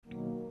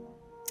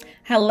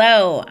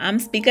Hello, I'm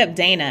Speak Up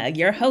Dana,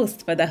 your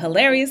host for the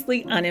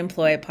Hilariously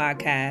Unemployed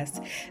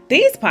podcast.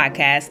 These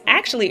podcasts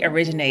actually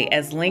originate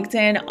as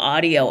LinkedIn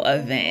audio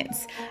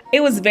events.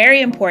 It was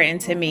very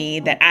important to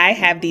me that I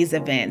have these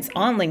events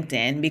on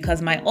LinkedIn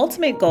because my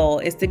ultimate goal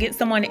is to get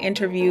someone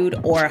interviewed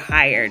or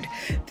hired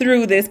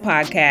through this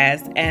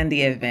podcast and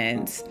the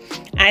events.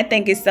 I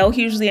think it's so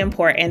hugely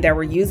important that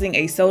we're using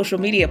a social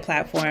media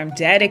platform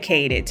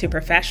dedicated to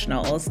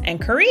professionals and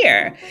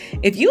career.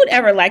 If you'd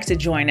ever like to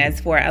join us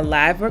for a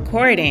live recording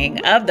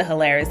of the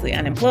Hilariously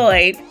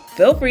Unemployed,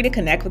 feel free to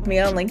connect with me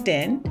on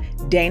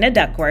LinkedIn, Dana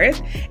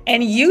Duckworth,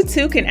 and you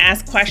too can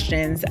ask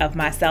questions of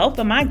myself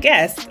and my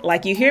guests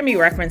like you hear me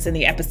reference in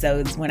the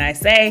episodes when I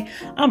say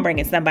I'm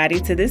bringing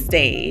somebody to the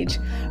stage.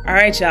 All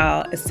right,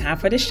 y'all, it's time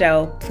for the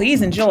show.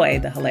 Please enjoy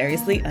the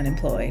Hilariously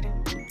Unemployed.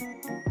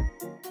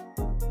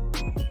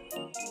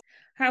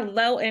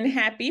 Hello and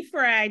happy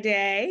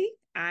Friday.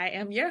 I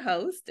am your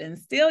host and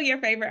still your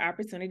favorite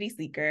opportunity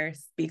seeker,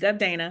 Speak Up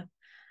Dana.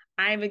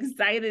 I'm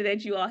excited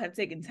that you all have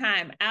taken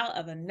time out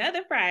of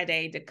another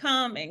Friday to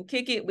come and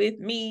kick it with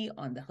me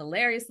on the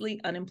Hilariously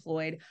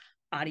Unemployed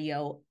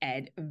audio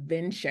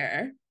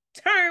adventure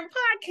turn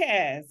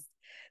podcast.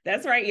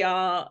 That's right,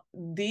 y'all.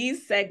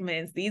 These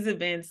segments, these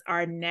events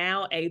are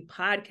now a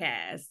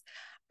podcast.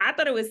 I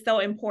thought it was so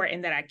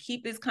important that I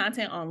keep this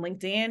content on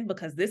LinkedIn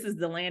because this is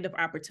the land of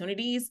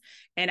opportunities.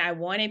 And I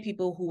wanted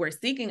people who were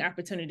seeking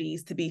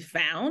opportunities to be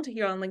found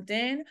here on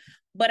LinkedIn.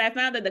 But I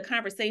found that the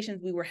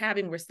conversations we were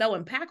having were so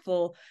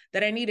impactful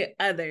that I needed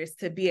others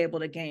to be able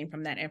to gain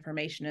from that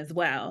information as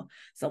well.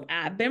 So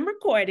I've been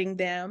recording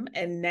them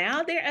and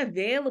now they're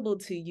available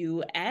to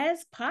you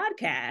as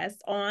podcasts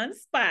on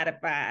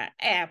Spotify,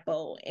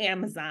 Apple,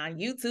 Amazon,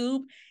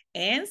 YouTube,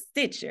 and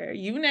Stitcher.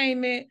 You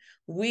name it,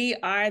 we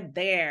are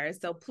there.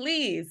 So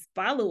please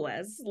follow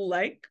us,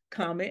 like,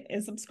 comment,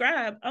 and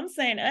subscribe. I'm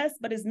saying us,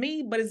 but it's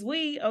me, but it's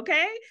we,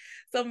 okay?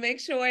 So make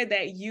sure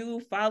that you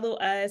follow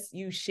us,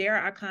 you share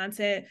our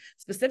content.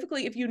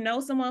 Specifically, if you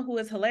know someone who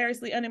is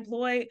hilariously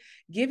unemployed,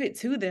 give it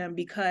to them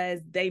because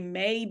they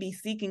may be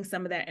seeking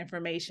some of that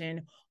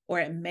information or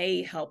it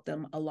may help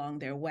them along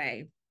their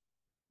way.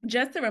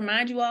 Just to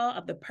remind you all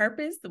of the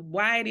purpose of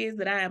why it is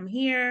that I am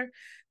here.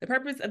 The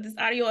purpose of this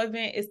audio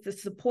event is to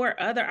support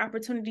other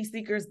opportunity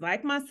seekers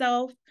like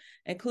myself,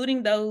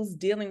 including those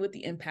dealing with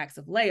the impacts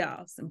of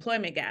layoffs,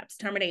 employment gaps,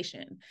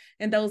 termination,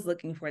 and those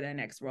looking for their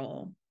next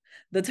role.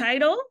 The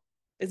title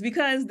is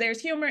because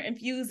there's humor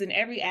infused in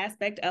every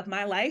aspect of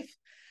my life,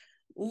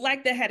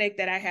 like the headache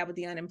that I had with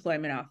the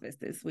unemployment office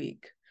this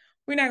week.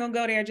 We're not going to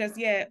go there just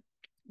yet.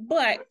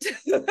 But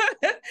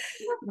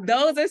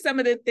those are some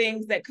of the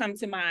things that come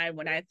to mind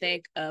when I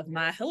think of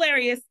my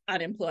hilarious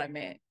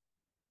unemployment.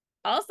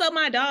 Also,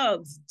 my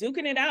dog's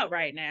duking it out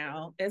right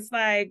now. It's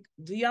like,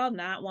 do y'all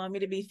not want me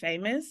to be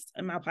famous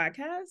in my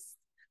podcast?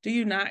 Do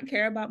you not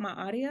care about my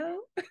audio?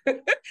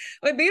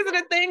 But these are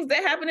the things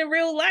that happen in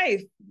real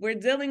life. We're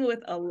dealing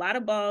with a lot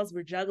of balls.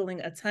 We're juggling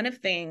a ton of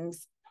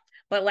things,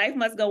 but life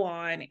must go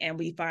on and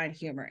we find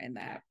humor in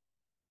that.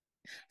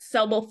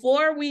 So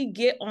before we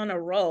get on a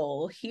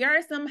roll, here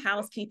are some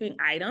housekeeping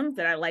items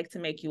that I'd like to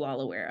make you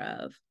all aware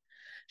of.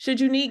 Should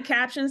you need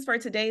captions for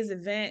today's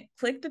event,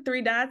 click the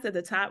three dots at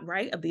the top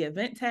right of the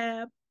event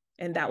tab,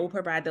 and that will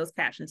provide those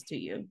captions to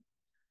you.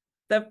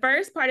 The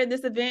first part of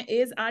this event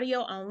is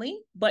audio only,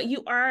 but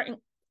you are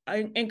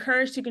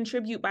encouraged to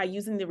contribute by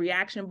using the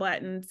reaction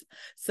buttons.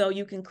 So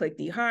you can click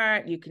the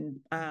heart, you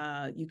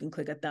can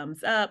click a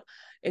thumbs up.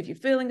 If you're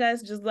feeling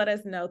us, just let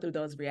us know through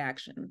those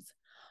reactions.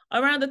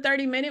 Around the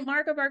 30-minute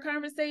mark of our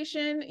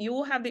conversation, you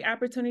will have the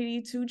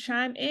opportunity to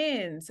chime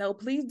in. So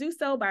please do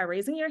so by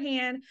raising your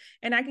hand,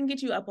 and I can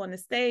get you up on the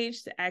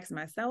stage to ask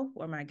myself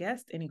or my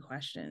guest any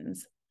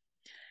questions.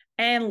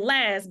 And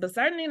last, but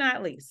certainly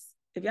not least,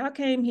 if y'all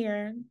came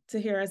here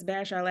to hear us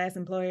bash our last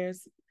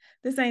employers,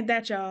 this ain't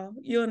that, y'all.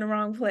 You're in the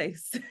wrong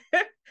place.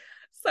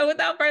 So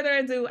without further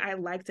ado, I'd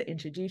like to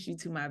introduce you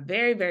to my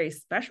very, very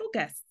special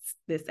guests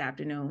this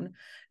afternoon.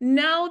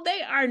 No,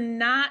 they are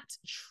not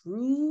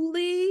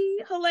truly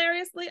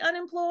hilariously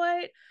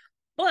unemployed,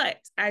 but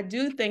I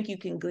do think you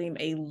can glean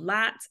a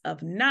lot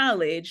of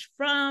knowledge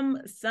from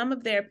some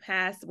of their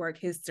past work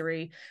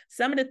history,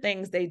 some of the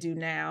things they do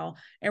now,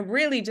 and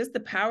really just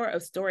the power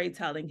of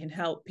storytelling can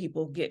help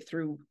people get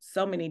through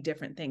so many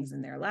different things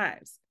in their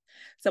lives.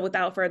 So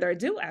without further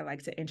ado, I'd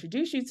like to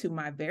introduce you to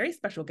my very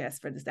special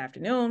guest for this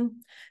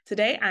afternoon.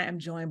 Today, I am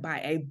joined by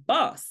a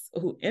boss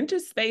who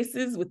enters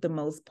spaces with the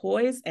most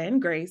poise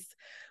and grace,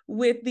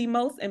 with the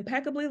most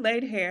impeccably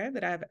laid hair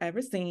that I've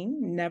ever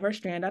seen, never a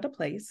strand out of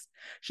place.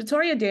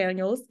 Shatoria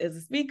Daniels is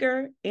a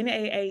speaker,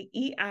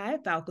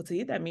 NAAEI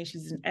faculty, that means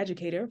she's an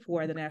educator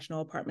for the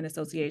National Apartment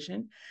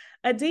Association,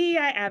 a DEI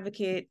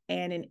advocate,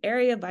 and an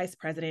area vice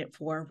president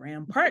for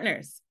RAM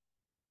Partners.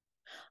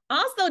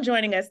 Also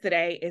joining us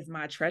today is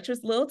my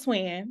treacherous little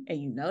twin,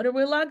 and you know that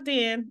we're locked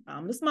in.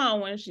 I'm the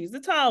small one, she's the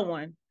tall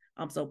one.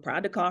 I'm so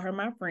proud to call her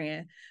my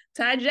friend,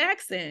 Ty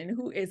Jackson,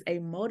 who is a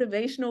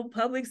motivational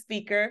public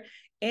speaker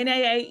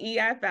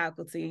NAAEI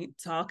faculty,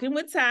 Talking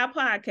with Ty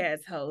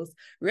podcast host,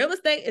 real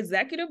estate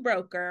executive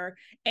broker,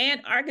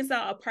 and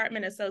Arkansas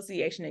Apartment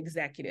Association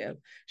executive.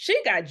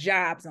 She got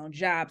jobs on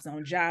jobs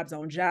on jobs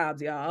on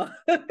jobs, y'all.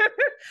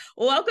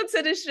 Welcome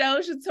to the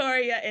show,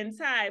 Shatoria and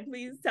Ty.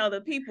 Please tell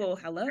the people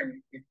hello.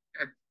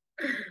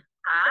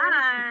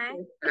 Hi.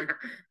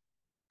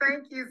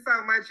 Thank you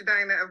so much,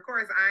 Dana. Of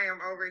course, I am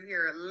over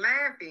here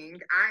laughing.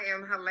 I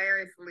am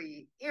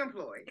hilariously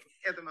employed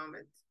at the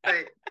moment,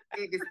 but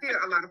it is still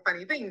a lot of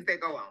funny things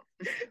that go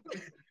on.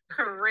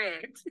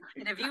 Correct.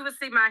 And if you would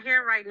see my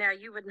hair right now,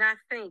 you would not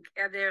think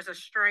there's a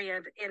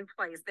strand in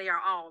place. They are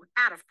all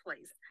out of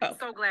place. Oh.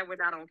 So glad we're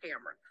not on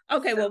camera.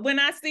 Okay, well, when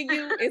I see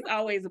you, it's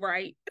always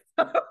right.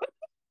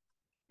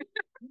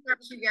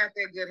 She got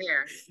that good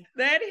hair.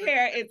 That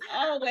hair is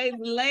always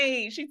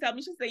laid. She told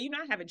me, she said, you know,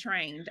 I have it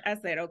trained. I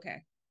said,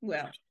 okay,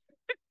 well,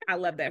 I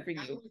love that for you.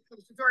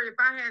 Shatoria, if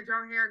I had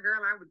your hair,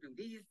 girl, I would do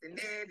this and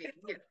that.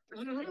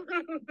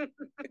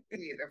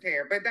 Of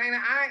hair. But Dana,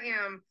 I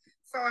am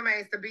so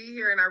amazed to be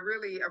here, and I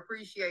really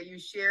appreciate you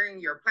sharing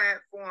your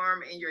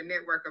platform and your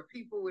network of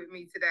people with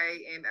me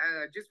today, and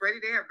just ready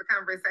to have the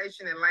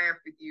conversation and laugh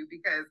with you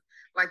because,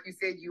 like you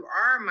said, you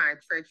are my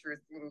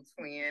treacherous little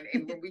twin,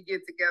 and when we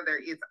get together,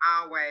 it's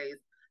always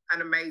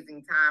an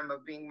amazing time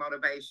of being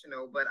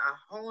motivational, but a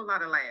whole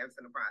lot of laughs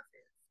in the process.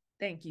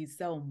 Thank you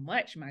so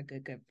much, my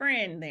good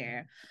friend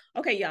there.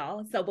 Okay,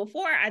 y'all. So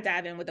before I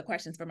dive in with the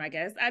questions for my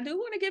guests, I do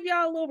want to give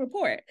y'all a little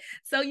report.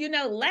 So, you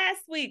know,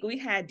 last week we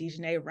had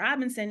Dejanay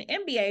Robinson,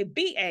 MBA,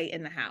 BA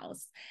in the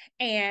house.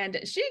 And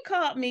she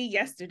called me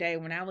yesterday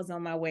when I was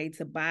on my way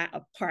to buy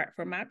a part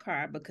for my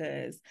car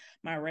because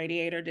my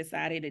radiator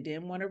decided it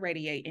didn't want to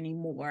radiate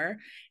anymore.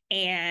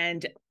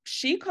 And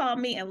she called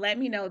me and let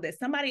me know that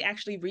somebody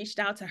actually reached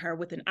out to her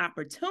with an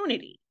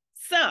opportunity.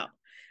 So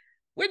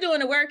we're doing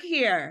the work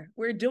here.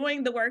 We're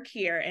doing the work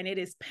here, and it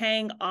is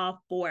paying off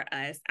for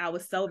us. I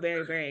was so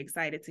very, very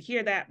excited to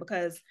hear that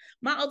because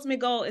my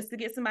ultimate goal is to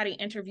get somebody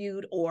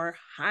interviewed or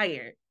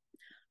hired.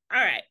 All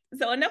right,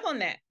 so enough on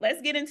that.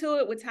 Let's get into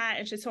it with Ty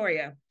and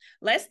Shatoria.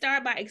 Let's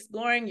start by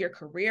exploring your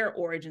career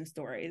origin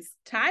stories.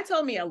 Ty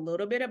told me a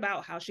little bit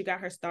about how she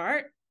got her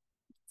start.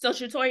 So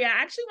Shatoria,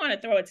 I actually want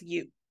to throw it to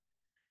you.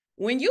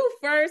 When you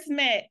first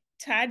met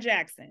Ty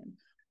Jackson,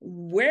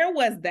 where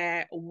was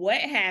that? What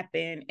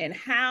happened? And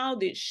how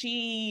did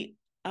she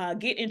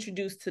get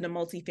introduced to the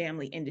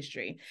multifamily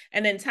industry?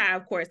 And then Ty,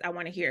 of course, I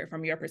want to hear it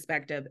from your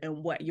perspective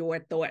and what your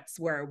thoughts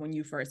were when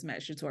you first met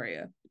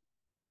Shatoria.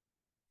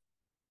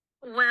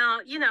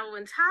 Well, you know,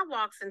 when Ty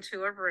walks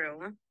into a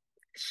room,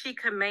 she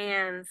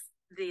commands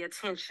the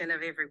attention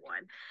of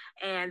everyone.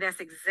 And that's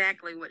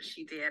exactly what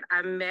she did.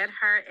 I met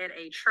her at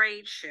a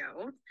trade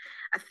show.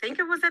 I think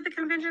it was at the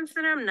convention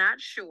center. I'm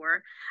not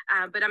sure.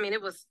 But I mean,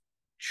 it was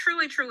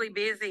truly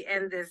busy,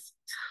 and this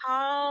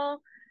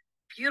tall,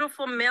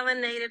 beautiful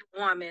melanated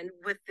woman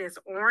with this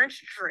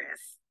orange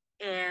dress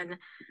and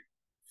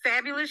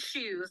fabulous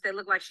shoes that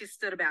looked like she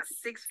stood about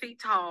 6 feet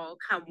tall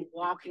come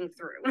walking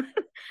through.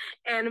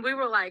 And we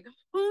were like,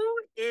 who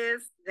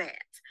is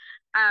that?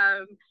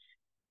 I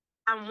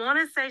want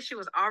to say she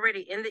was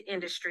already in the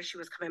industry. She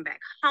was coming back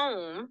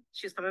home.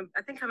 She was coming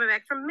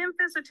back from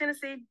Memphis or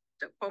Tennessee.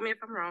 Don't quote me if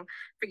I'm wrong.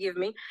 Forgive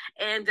me.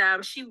 And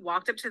she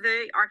walked up to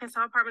the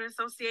Arkansas Apartment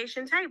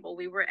Association table.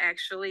 We were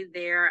actually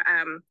there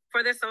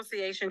for the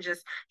association,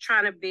 just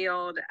trying to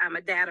build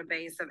a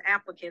database of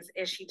applicants.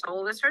 And she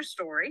told us her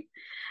story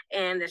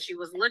and that she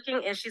was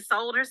looking, and she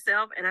sold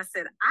herself. And I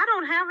said, I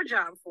don't have a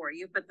job for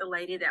you. But the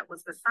lady that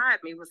was beside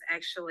me was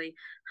actually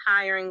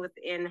hiring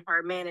within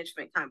her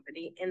management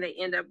company, and they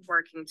end up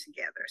working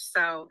together.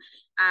 So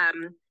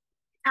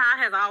Ty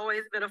has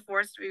always been a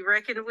force to be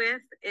reckoned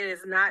with. It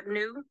is not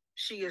new.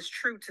 She is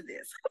true to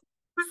this.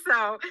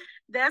 So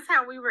that's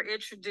how we were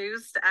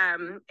introduced.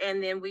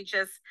 And then we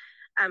just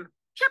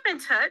kept in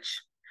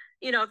touch,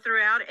 you know,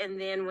 throughout. And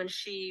then when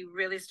she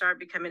really started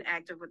becoming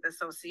active with the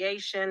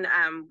association,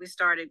 we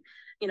started,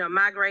 you know,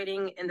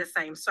 migrating in the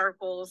same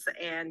circles.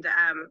 And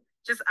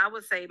just, I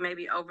would say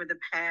maybe over the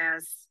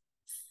past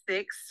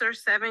 6 or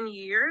 7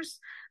 years,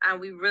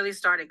 we really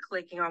started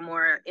clicking on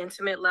more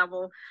intimate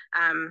level.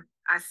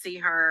 I see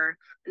her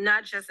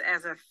not just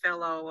as a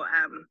fellow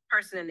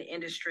person in the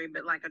industry,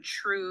 but like a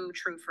true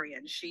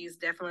friend. She's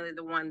definitely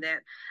the one that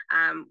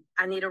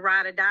I need a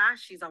ride or die.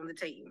 She's on the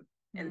team.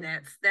 And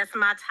that's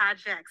my Ty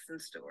Jackson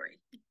story.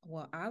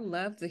 Well, I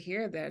love to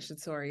hear that,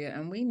 Shatoria.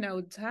 And we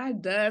know Ty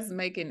does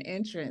make an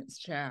entrance,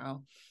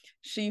 child.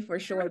 She for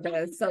sure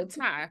does. So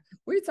Ty,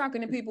 we're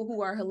talking to people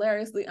who are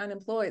hilariously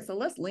unemployed. So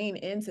let's lean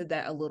into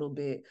that a little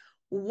bit.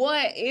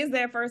 What is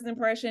that first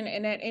impression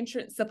and that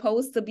entrance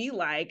supposed to be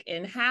like?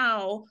 And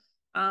how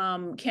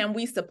can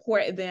we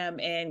support them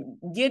in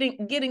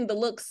getting the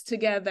looks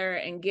together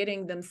and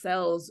getting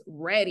themselves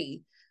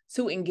ready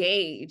to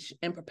engage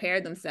and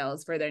prepare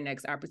themselves for their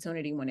next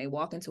opportunity when they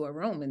walk into a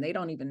room and they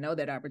don't even know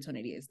that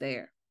opportunity is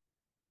there?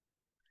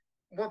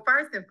 Well,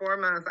 first and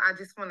foremost, I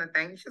just want to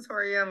thank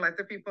Shatoria and let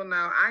the people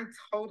know I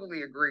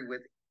totally agree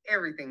with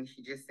everything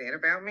she just said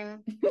about me.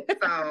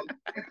 So,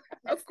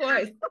 of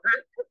course.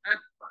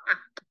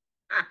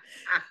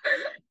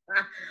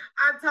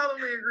 I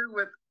totally agree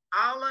with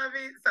all of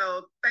it.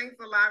 So thanks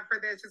a lot for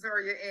that,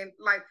 Shatoria. And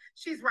like,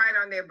 she's right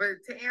on there.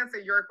 But to answer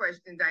your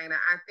question, Dana,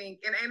 I think,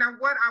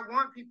 what I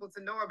want people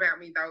to know about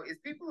me though, is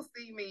people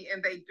see me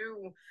and they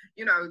do,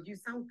 you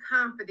so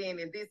confident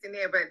and this and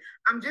that, but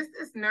I'm just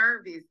as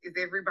nervous as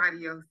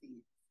everybody else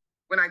is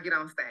when I get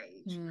on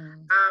stage.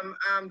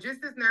 I'm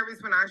just as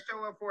nervous when I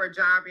show up for a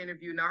job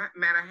interview, no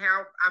matter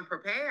how I'm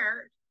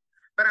prepared,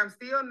 but I'm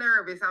still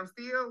nervous. I'm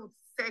still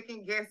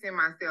second guessing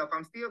myself.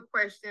 I'm still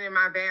questioning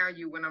my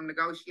value when I'm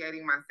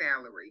negotiating my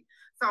salary.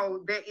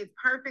 So that it's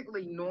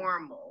perfectly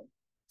normal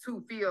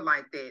to feel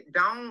like that.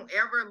 Don't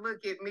ever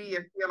look at me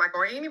and feel like,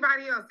 or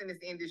anybody else in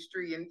this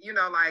industry, and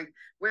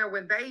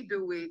when they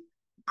do it,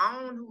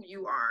 own who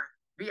you are.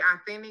 Be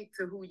authentic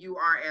to who you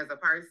are as a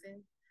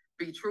person.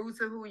 Be true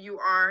to who you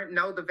are.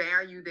 Know the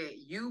value that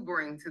you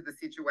bring to the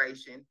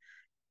situation.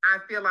 I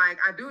feel like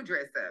I do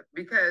dress up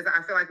because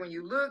I feel like when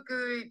you look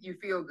good, you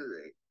feel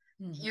good.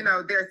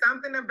 Mm-hmm. There's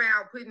something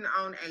about putting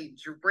on a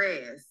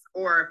dress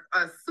or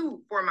a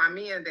suit for my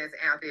men that's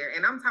out there.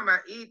 And I'm talking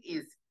about it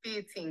is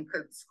fitting,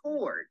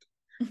 contoured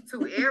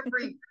to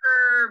every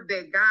curve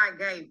that God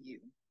gave you.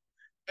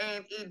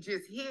 And it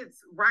just hits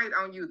right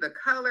on you. The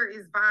color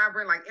is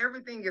vibrant, like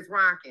everything is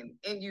rocking.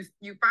 And you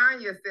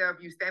find yourself,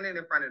 you standing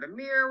in front of the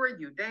mirror,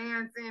 you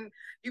dancing,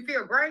 you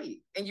feel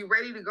great. And you're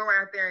ready to go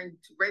out there and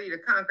ready to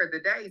conquer the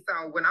day.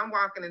 So when I'm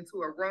walking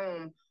into a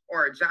room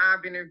or a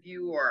job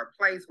interview or a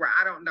place where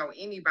I don't know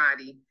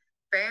anybody,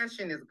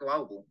 fashion is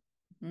global.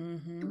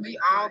 Mm-hmm. We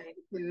all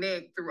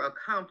connect through a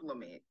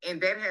compliment.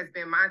 And that has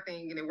been my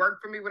thing. And it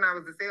worked for me when I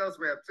was a sales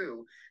rep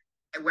too.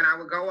 When I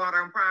would go out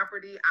on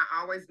property,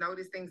 I always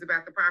notice things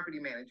about the property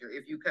manager.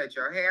 If you cut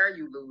your hair,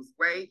 you lose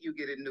weight, you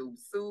get a new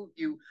suit.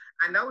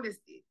 I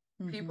noticed it.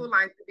 Mm-hmm. People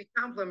like to be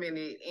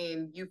complimented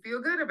and you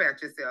feel good about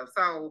yourself.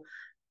 So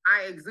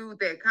I exude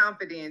that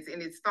confidence,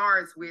 and it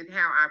starts with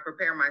how I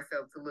prepare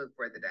myself to look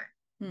for the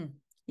day.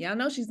 Y'all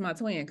know she's my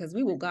twin because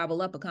we will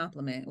gobble up a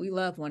compliment. We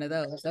love one of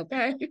those,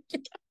 okay?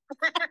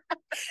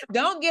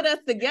 Don't get us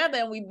together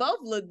and we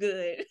both look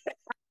good.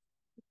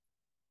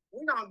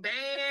 We're going to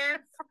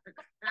dance.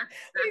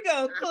 We're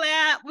going to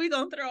clap. We're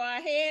going to throw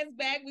our hands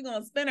back. We're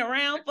going to spin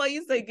around for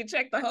you so you can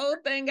check the whole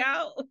thing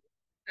out.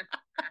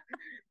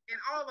 And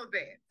all of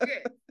that.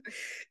 Yes.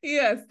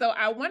 Yeah. So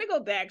I want to go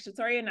back.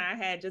 Shatoria and I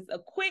had just a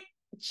quick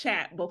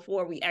chat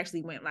before we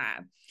actually went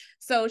live.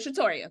 So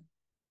Shatoria,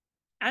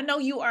 I know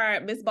you are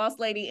Miss Boss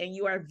Lady and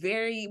you are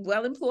very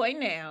well employed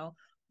now,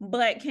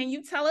 but can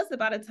you tell us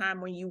about a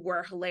time when you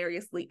were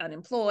hilariously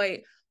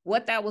unemployed,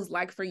 what that was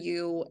like for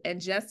you, and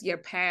just your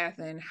path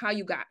and how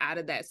you got out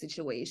of that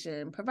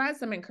situation? Provide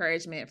some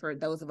encouragement for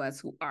those of us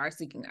who are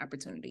seeking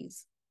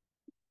opportunities.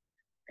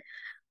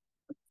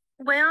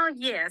 Well,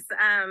 yes.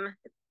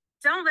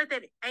 Don't let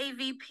that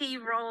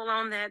AVP role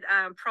on that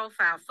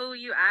profile fool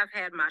you. I've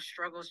had my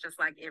struggles just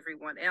like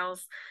everyone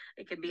else.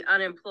 It could be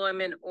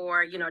unemployment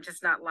or,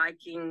 just not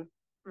liking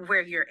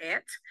where you're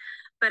at.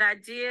 But I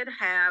did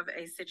have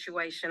a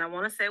situation, I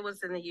want to say it was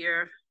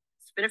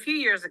it's been a few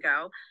years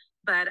ago,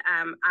 but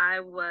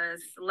I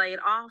was laid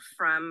off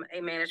from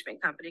a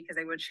management company because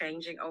they were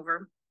changing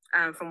over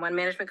from one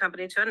management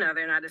company to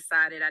another. And I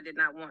decided I did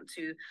not want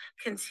to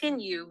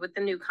continue with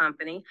the new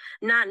company,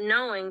 not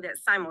knowing that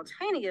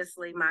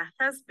simultaneously my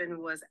husband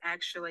was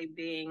actually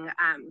being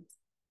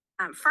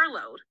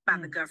furloughed by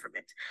the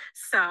government.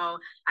 So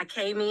I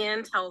came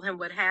in, told him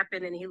what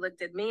happened, and he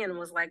looked at me and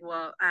was like,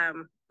 well,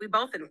 we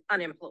both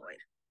unemployed.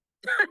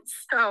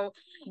 So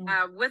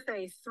with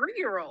a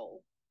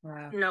 3-year-old,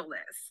 wow, no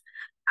less.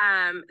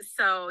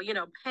 So,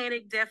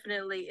 panic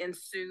definitely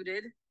ensued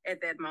at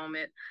that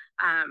moment.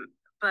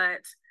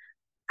 But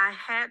I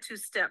had to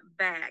step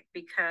back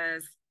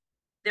because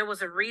there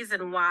was a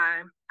reason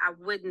why I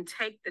wouldn't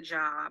take the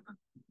job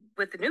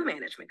with the new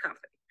management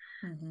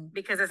company,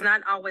 because it's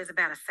not always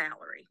about a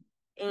salary.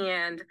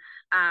 And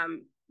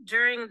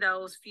during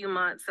those few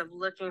months of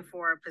looking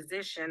for a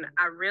position,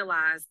 I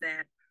realized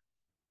that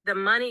the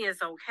money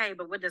is okay,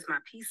 but what does my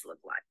peace look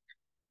like?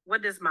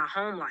 What does my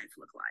home life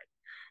look like?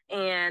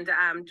 And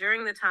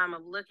during the time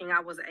of looking, I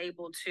was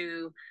able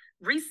to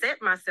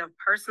reset myself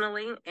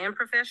personally and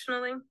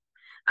professionally.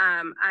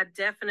 I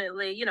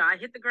definitely, I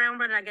hit the ground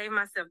running. I gave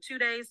myself 2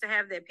 days to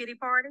have that pity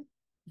party.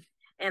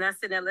 And I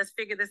said, now let's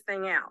figure this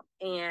thing out.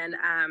 And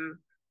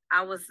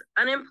I was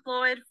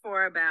unemployed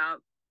for about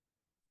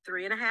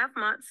 3.5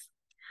 months.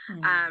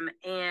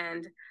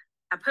 And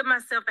I put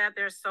myself out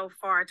there so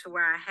far to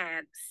where I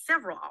had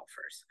several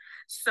offers.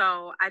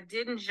 So I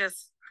didn't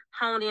just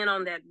hone in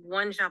on that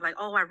one job, like,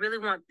 oh, I really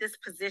want this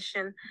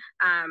position.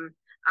 I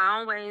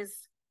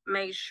always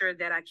made sure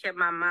that I kept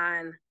my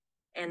mind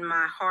and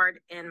my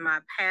heart and my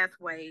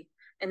pathway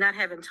and not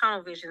having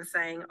tunnel vision,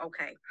 saying,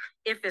 okay,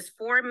 if it's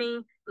for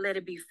me, let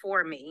it be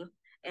for me.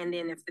 And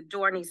then if the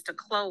door needs to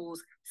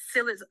close,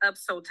 seal it up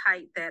so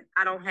tight that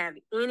I don't have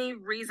any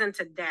reason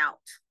to doubt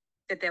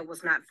that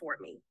was not for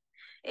me.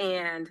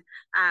 And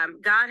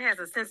God has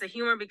a sense of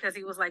humor because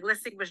he was like,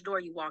 let's see which door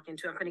you walk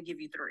into. I'm going to give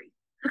you 3.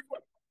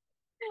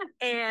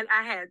 And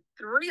I had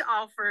 3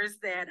 offers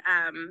that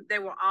they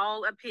were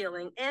all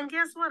appealing. And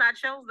guess what? I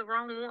chose the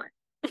wrong one.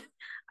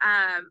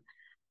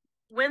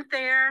 Went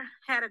there,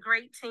 had a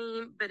great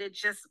team, but it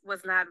just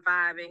was not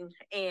vibing,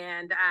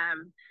 and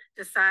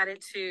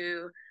decided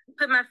to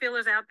put my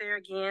feelers out there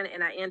again.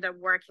 And I ended up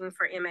working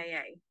for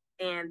MAA.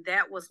 And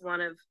that was one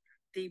of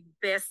the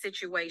best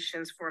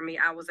situations for me.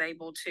 I was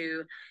able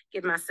to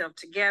get myself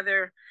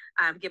together,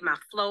 get my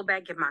flow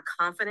back, get my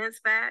confidence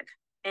back.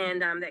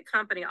 And that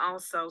company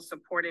also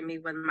supported me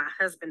when my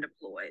husband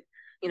deployed,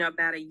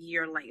 about a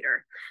year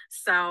later.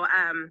 So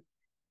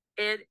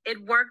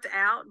it worked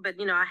out, but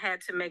I had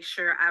to make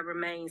sure I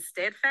remained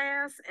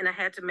steadfast, and I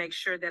had to make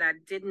sure that I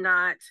did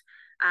not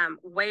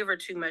waver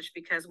too much,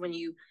 because when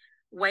you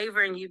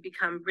waver and you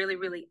become really,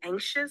 really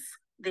anxious,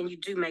 then you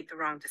do make the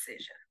wrong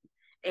decision.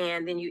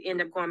 And then you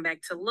end up going back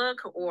to look,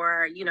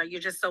 or you're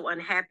just so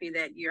unhappy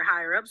that your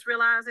higher ups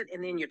realize it,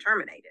 and then you're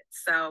terminated.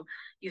 So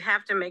you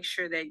have to make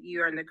sure that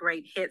you're in the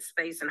great head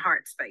space and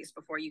heart space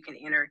before you can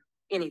enter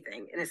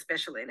anything, and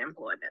especially in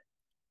employment.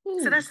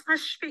 Ooh. So that's my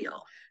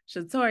spiel.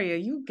 Shatoria,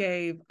 you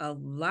gave a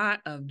lot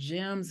of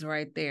gems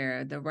right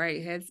there, the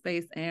right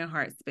headspace and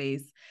heart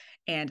space.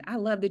 And I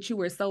love that you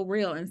were so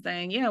real in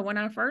saying, yeah, when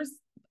I first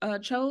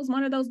chose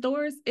one of those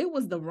doors, it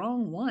was the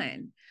wrong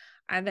one.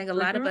 I think a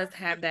lot of us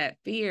have that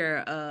fear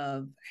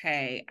of,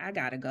 hey, I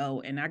got to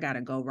go, and I got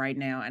to go right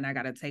now, and I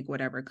got to take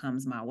whatever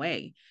comes my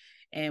way.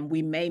 And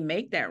we may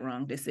make that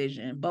wrong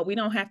decision, but we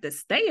don't have to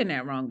stay in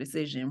that wrong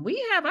decision.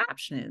 We have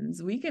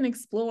options. We can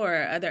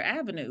explore other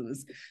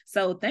avenues.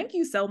 So thank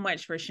you so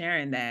much for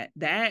sharing that.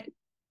 That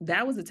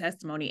was a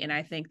testimony. And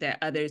I think that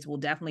others will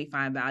definitely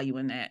find value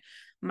in that.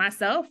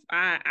 Myself,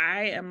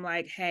 I am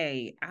like,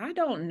 hey, I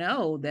don't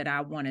know that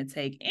I want to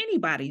take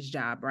anybody's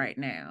job right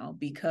now,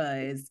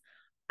 because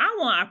I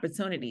want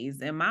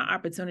opportunities, and my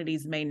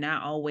opportunities may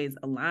not always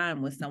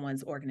align with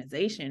someone's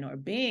organization or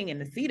being in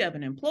the seat of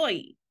an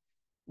employee.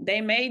 They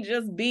may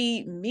just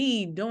be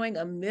me doing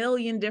a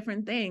million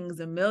different things,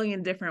 a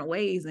million different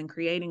ways, and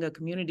creating a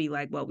community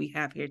like what we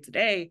have here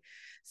today.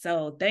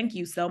 So thank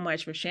you so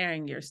much for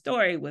sharing your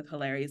story with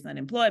Hilarious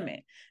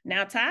Unemployment.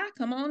 Now, Ty,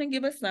 come on and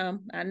give us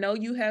some. I know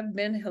you have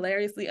been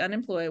hilariously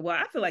unemployed. Well,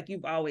 I feel like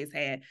you've always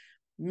had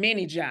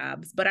many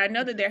jobs, but I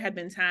know that there have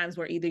been times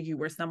where either you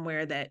were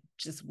somewhere that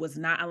just was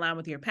not aligned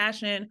with your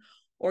passion,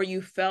 or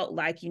you felt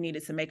like you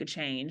needed to make a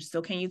change.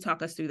 So can you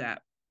talk us through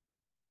that?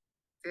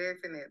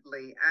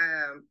 Definitely.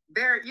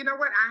 You know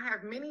what? I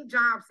have many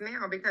jobs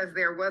now because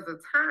there was a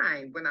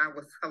time when I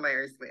was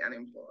hilariously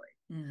unemployed.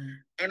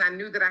 And I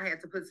knew that I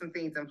had to put some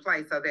things in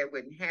place so that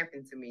wouldn't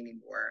happen to me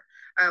anymore.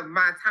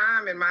 My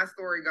time and my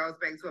story goes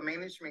back to a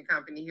management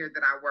company here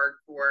that I worked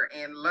for,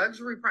 and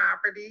luxury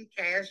property,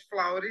 cash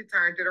flowed it,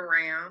 turned it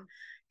around.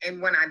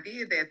 And when I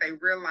did that, they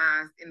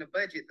realized in the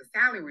budget the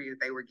salary that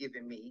they were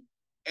giving me,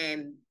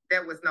 and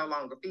that was no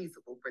longer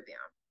feasible for them.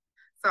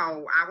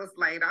 So I was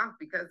laid off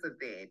because of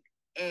that.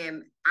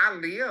 And I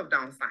lived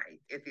on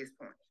site at this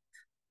point.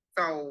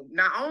 So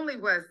not only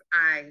was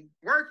I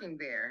working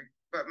there,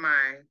 but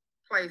my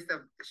place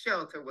of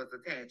shelter was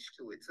attached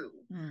to it too.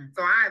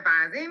 So I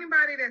advise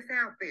anybody that's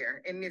out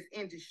there in this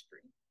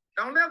industry,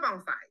 don't live on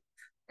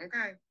site,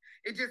 okay?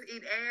 It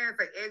adds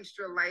an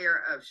extra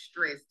layer of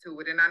stress to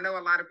it. And I know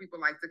a lot of people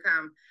like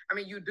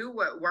to you do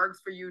what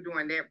works for you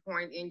during that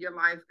point in your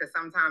life, because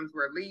sometimes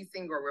we're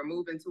leasing or we're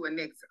moving to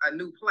a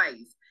new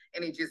place,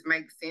 and it just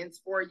makes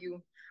sense for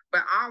you.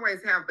 But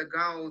always have the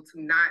goal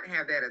to not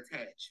have that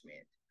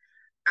attachment.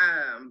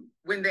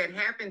 When that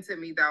happened to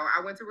me, though,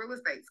 I went to real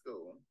estate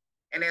school.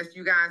 And as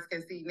you guys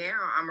can see now,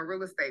 I'm a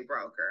real estate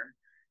broker.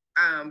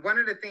 One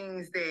of the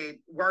things that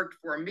worked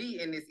for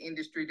me in this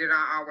industry that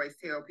I always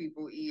tell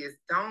people is,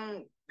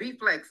 don't be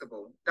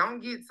flexible.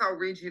 Don't get so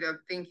rigid of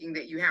thinking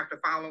that you have to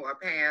follow a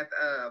path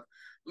of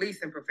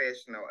leasing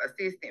professional,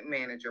 assistant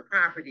manager,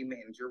 property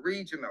manager,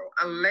 regional,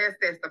 unless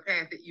that's the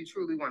path that you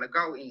truly want to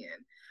go in.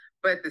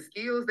 But the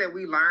skills that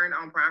we learn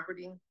on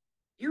property,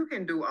 you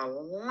can do a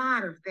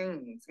lot of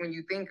things. When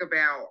you think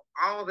about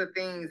all the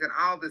things and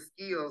all the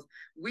skills,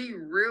 we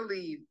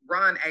really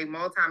run a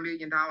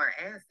multi-million-dollar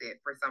asset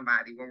for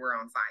somebody when we're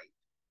on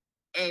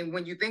site. And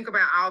when you think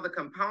about all the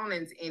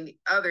components in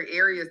other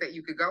areas that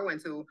you could go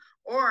into,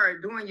 or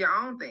doing your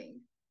own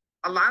thing,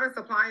 a lot of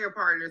supplier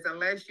partners,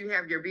 unless you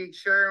have your big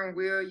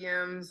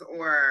Sherwin-Williams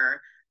or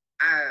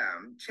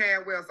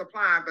Chadwell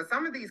Supply, but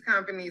some of these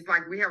companies,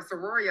 like we have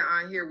Shatoria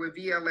on here with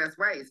VLS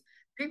Waste,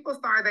 people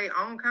start their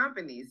own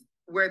companies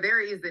where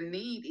there is a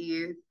need,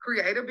 is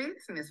create a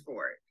business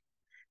for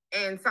it.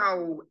 And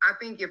so I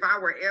think if I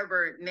were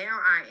ever, now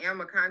I am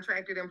a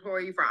contracted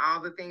employee for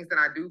all the things that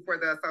I do for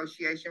the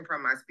association,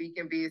 from my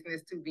speaking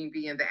business to me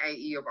being the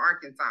AE of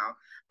Arkansas,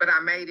 but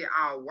I made it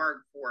all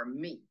work for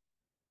me.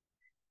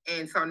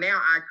 And so now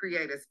I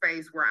create a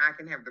space where I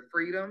can have the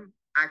freedom.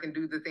 I can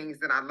do the things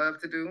that I love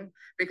to do,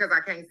 because I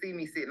can't see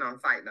me sitting on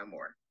site no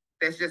more.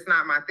 That's just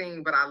not my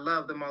thing, but I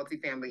love the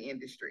multifamily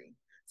industry.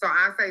 So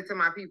I say to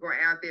my people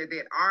out there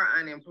that are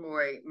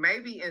unemployed,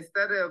 maybe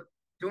instead of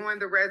doing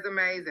the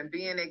resumes and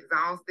being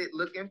exhausted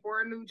looking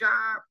for a new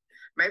job,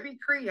 maybe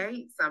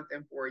create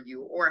something for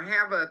you, or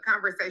have a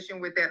conversation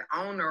with that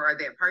owner or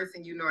that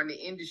person you know in the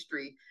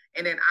industry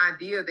and an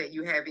idea that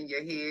you have in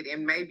your head,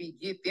 and maybe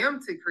get them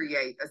to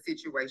create a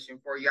situation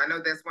for you. I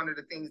know that's one of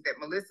the things that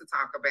Melissa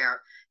talked about,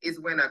 is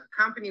when a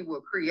company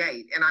will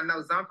create, and I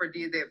know Zumper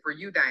did that for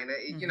you, Dana,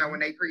 you know, when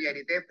they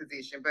created their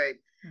position, but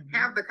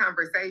have the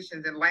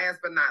conversations. And last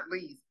but not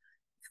least,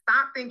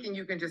 stop thinking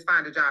you can just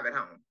find a job at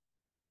home.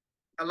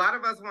 A lot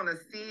of us want to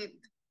sit.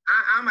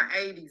 I'm an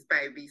 80s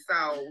baby,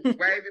 so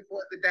way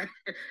before the day.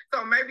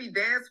 So maybe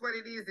that's what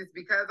it is. It's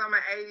because I'm an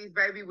 80s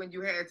baby, when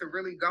you had to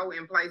really go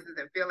in places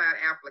and fill out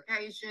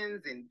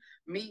applications and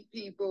meet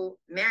people.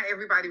 Now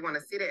everybody want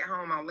to sit at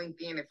home on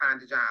LinkedIn and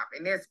find a job.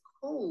 And that's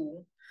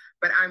cool.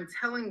 But I'm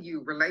telling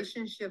you,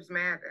 relationships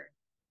matter.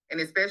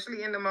 And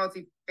especially in the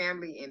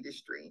multifamily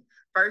industry,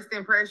 first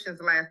impressions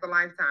last a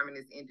lifetime in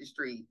this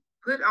industry.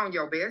 Put on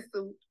your best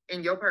suit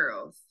and your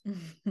pearls.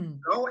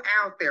 Go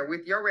out there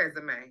with your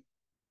resume.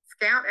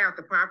 Scout out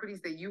the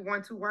properties that you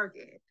want to work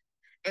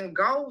at, and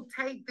go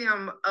take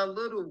them a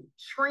little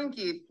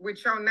trinket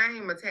with your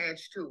name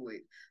attached to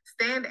it.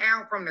 Stand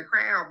out from the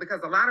crowd,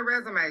 because a lot of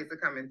resumes are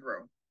coming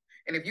through.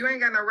 And if you ain't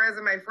got no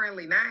resume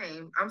friendly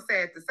name, I'm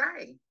sad to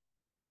say,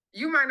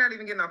 you might not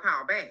even get no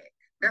call back.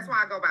 That's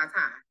why I go by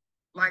Ty.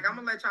 Like, I'm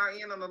gonna let y'all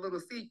in on a little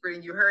secret,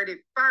 and you heard it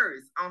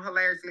first on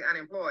Hilariously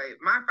Unemployed.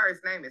 My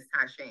first name is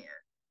Ty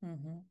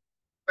Shan.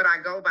 But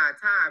I go by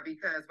Ty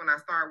because when I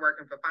started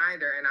working for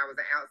Finder and I was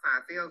an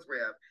outside sales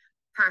rep,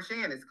 Ty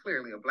Shan is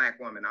clearly a Black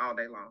woman all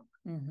day long.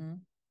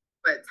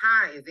 But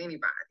Ty is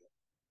anybody.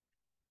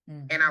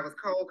 And I was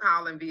cold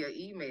calling via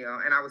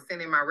email, and I was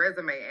sending my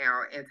resume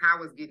out, and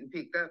Ty was getting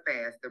picked up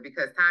faster,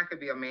 because Ty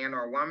could be a man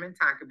or a woman.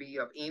 Ty could be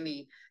of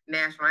any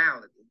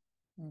nationality.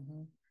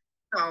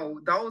 So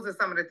those are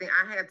some of the things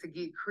I had to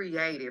get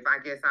creative,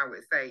 I guess I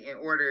would say, in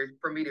order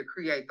for me to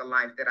create the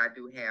life that I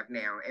do have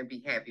now and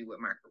be happy with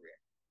my career.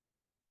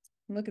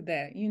 Look at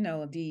that. You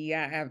know, a DEI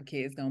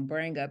advocate is going to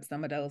bring up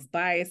some of those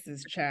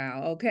biases,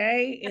 child,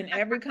 okay? In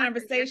every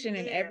conversation,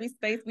 in every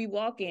space we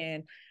walk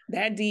in,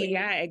 that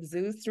DEI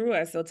exudes through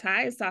us. So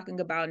Ty is talking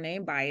about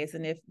name bias.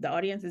 And if the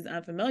audience is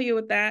unfamiliar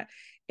with that,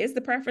 it's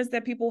the preference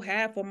that people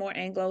have for more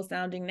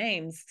Anglo-sounding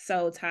names.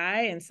 So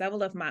Ty and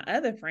several of my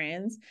other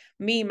friends,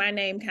 my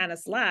name kind of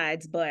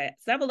slides, but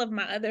several of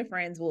my other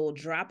friends will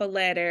drop a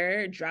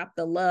letter, drop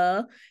the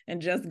la,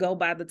 and just go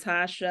by the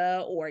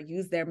Tasha, or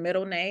use their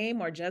middle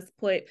name, or just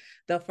put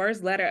the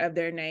first letter of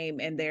their name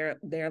and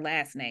their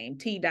last name,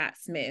 T.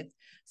 Smith.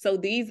 So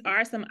these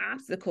are some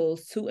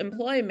obstacles to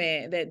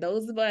employment that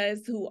those of us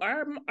who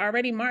are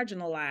already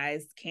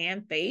marginalized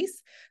can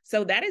face.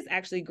 So that is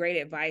actually great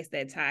advice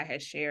that Ty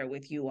has shared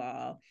with you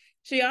all.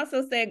 She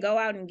also said, go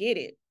out and get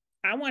it.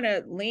 I want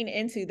to lean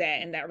into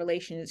that in that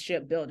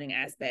relationship building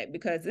aspect,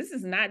 because this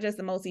is not just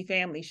a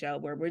multifamily show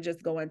where we're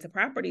just going to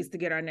properties to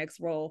get our next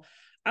role.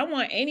 I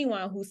want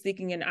anyone who's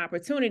seeking an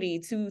opportunity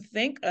to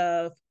think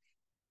of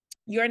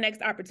your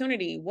next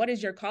opportunity. What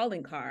is your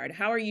calling card?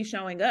 How are you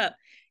showing up?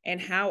 And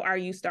how are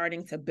you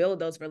starting to build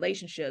those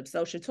relationships?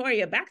 So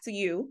Shatoria, back to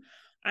you.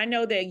 I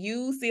know that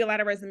you see a lot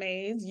of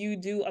resumes, you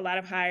do a lot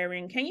of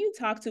hiring. Can you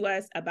talk to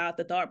us about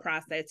the thought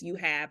process you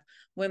have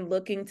when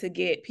looking to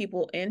get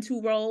people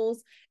into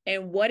roles,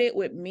 and what it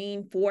would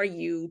mean for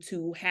you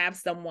to have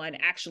someone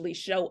actually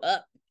show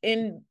up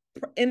in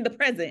the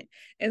present,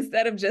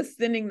 instead of just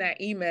sending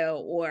that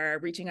email or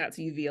reaching out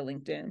to you via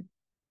LinkedIn?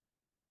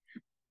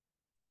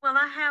 Well,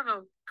 I have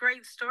a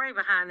great story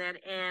behind that,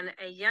 and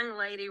a young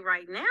lady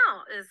right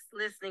now is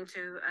listening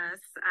to us.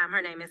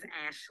 Her name is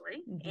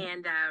Ashley,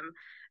 and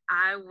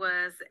I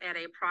was at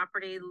a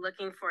property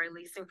looking for a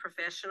leasing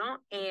professional,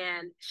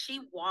 and she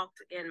walked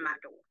in my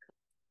door,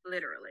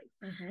 literally.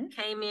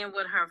 Came in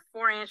with her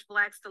 4-inch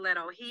black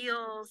stiletto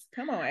heels.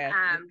 Come on,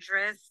 Ashley.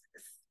 Dressed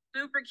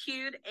super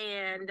cute,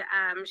 and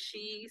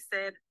she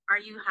said, "Are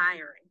you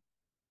hiring?"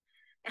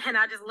 And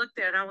I just looked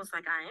at her, and I was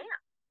like, "I am."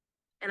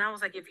 And I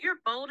was like, if you're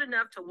bold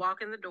enough to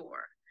walk in the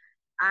door,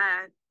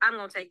 I'm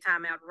going to take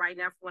time out right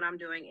now for what I'm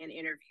doing and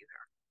interview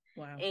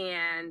her. Wow.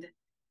 And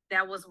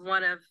that was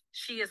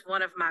she is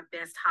one of my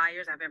best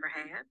hires I've ever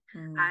had.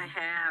 I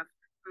have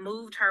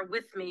moved her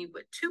with me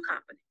with 2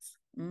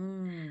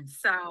 companies.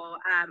 So,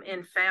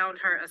 and found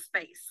her a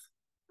space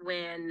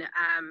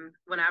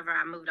whenever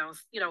I moved on.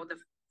 You know, the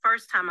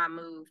first time I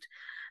moved,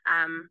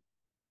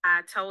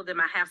 I told them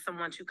I have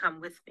someone to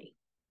come with me.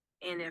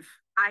 And if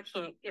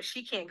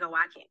she can't go,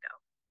 I can't go.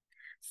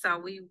 So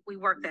we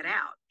worked that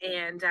out.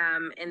 And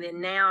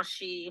then now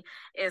she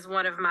is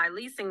one of my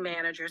leasing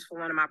managers for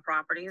one of my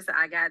properties.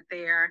 I got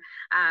there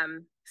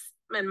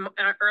in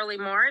early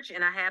March,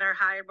 and I had her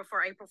hired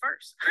before April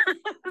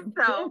 1st.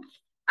 So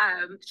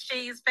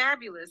she's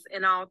fabulous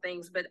in all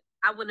things, but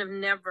I would have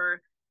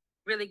never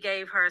really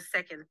gave her a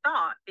second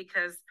thought,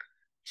 because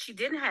she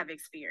didn't have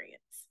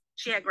experience.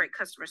 She had great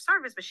customer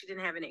service, but she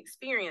didn't have any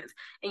experience.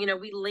 And,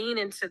 we lean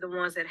into the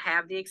ones that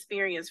have the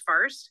experience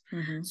first.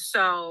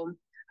 So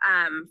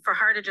for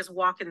her to just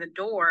walk in the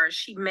door,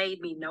 she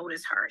made me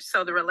notice her.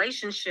 So the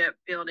relationship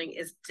building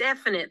is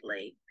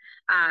definitely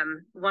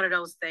one of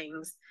those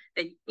things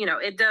that,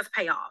 it does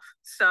pay off.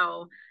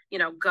 So,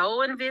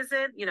 go and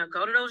visit,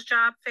 go to those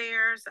job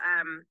fairs,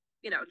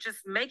 just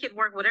make it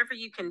work. Whatever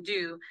you can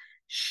do,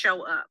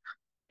 show up.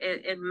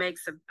 It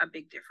makes a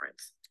big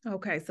difference.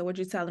 Okay, so what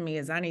you're telling me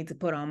is I need to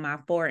put on my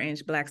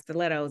 4-inch black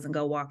stilettos and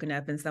go walking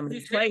up in some of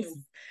these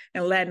places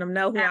and letting them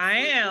know who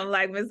Absolutely. I am,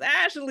 like Miss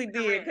Ashley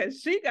did,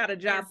 because she got a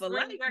job for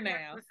life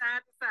now.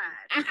 Side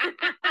to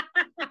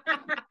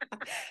side.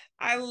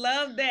 I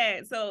love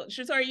that. So,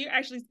 Shatoria, you're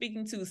actually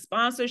speaking to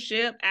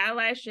sponsorship,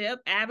 allyship,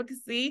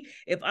 advocacy.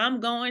 If I'm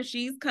going,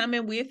 she's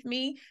coming with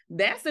me.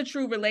 That's a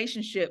true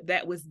relationship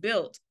that was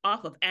built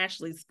off of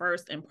Ashley's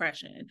first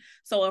impression.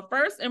 So a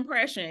first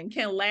impression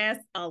can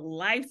last a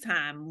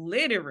lifetime,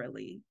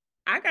 literally.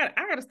 I got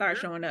to start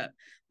showing up.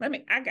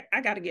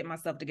 I got to get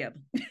myself together.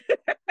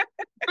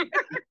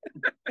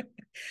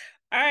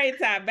 All right,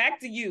 Ty, back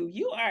to you.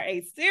 You are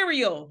a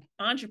serial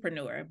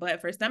entrepreneur,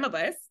 but for some of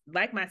us,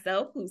 like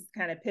myself, who's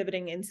kind of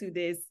pivoting into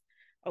this,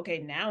 okay,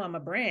 now I'm a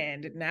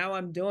brand, now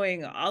I'm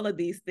doing all of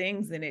these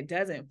things, and it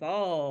doesn't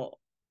fall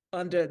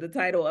under the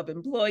title of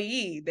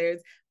employee.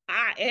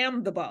 I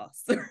am the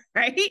boss,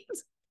 right?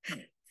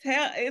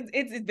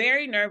 It's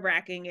very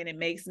nerve-wracking, and it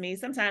makes me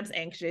sometimes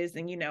anxious,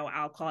 and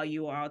I'll call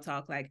you or I'll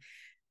talk like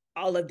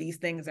all of these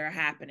things are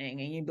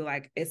happening, and you'd be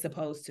like, it's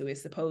supposed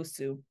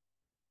to.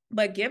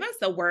 But give us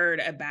a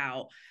word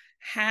about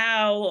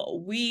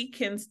how we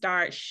can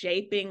start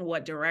shaping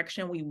what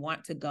direction we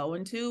want to go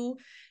into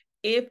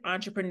if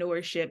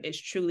entrepreneurship is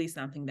truly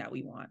something that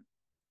we want.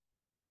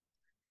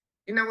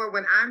 You know what,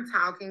 when I'm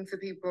talking to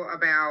people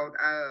about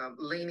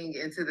leaning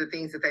into the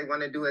things that they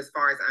want to do as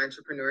far as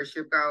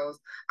entrepreneurship goes,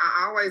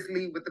 I always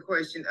lead with the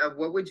question of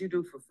what would you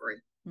do for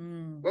free?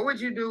 What would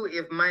you do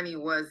if money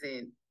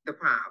wasn't the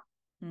problem?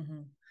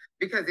 Mm-hmm.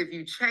 Because if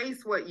you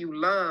chase what you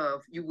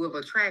love, you will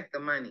attract the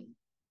money.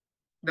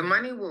 The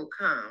money will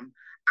come.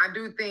 I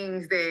do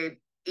things that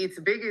it's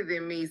bigger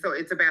than me, so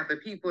it's about the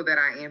people that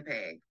I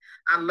impact.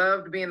 I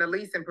loved being a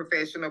leasing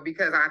professional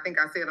because I think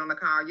I said on the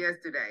call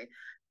yesterday,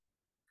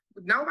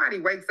 nobody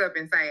wakes up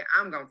and say,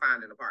 I'm going to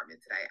find an apartment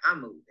today.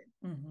 I'm moving.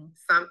 Mm-hmm.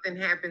 Something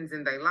happens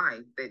in their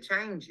life that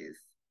changes,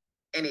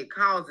 and it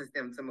causes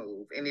them to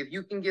move. And if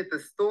you can get the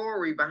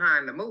story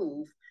behind the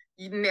move,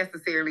 you can get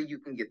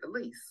the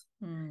lease.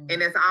 Mm.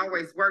 And that's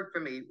always worked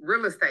for me.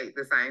 Real estate,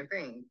 the same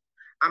thing.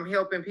 I'm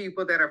helping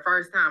people that are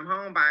first-time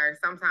home buyers,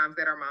 sometimes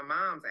that are my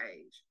mom's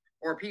age,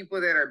 or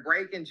people that are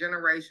breaking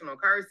generational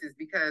curses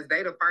because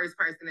they're the first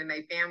person in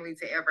their family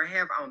to ever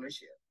have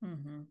ownership,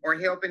 or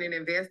helping an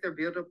investor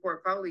build a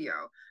portfolio.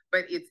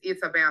 But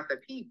it's about the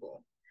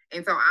people.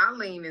 And so I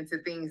lean into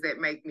things that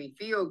make me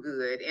feel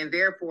good, and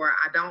therefore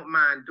I don't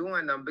mind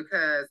doing them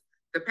because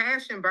the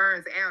passion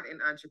burns out in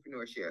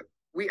entrepreneurship.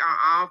 We are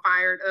all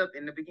fired up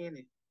in the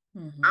beginning.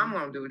 I'm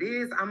going to do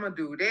this. I'm going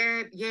to do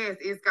that. Yes,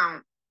 it's going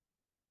to.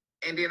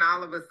 And then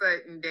all of a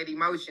sudden that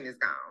emotion is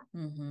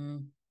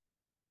gone.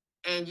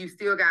 And you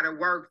still got to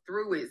work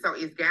through it. So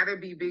it's got to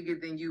be bigger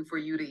than you for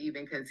you to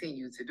even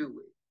continue to do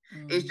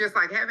it. It's just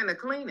like having a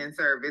cleaning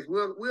service.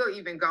 We'll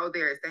even go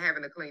there as to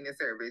having a cleaning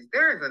service.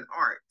 There is an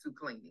art to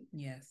cleaning.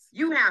 Yes.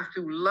 You have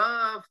to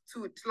love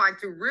to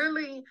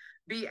really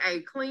be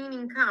a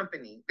cleaning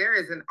company. There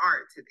is an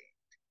art to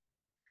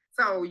that.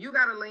 So you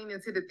got to lean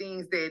into the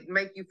things that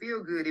make you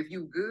feel good. If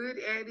you're good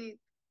at it,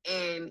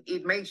 and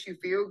it makes you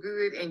feel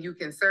good and you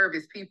can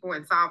service people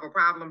and solve a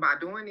problem by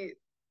doing it,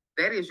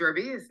 that is your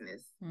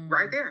business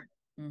right there.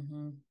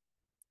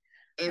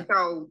 And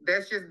so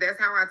that's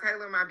how I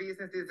tailor my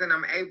businesses, and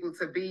I'm able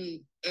to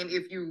be, and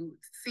if you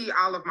see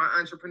all of my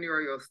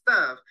entrepreneurial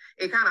stuff,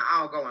 it kind of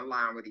all go in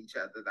line with each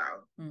other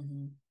though.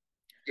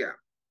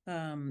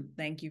 Yeah.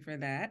 Thank you for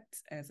that.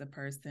 As a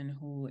person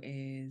who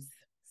is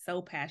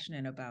so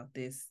passionate about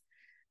this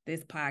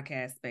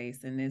podcast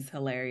space and this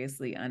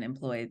hilariously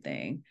unemployed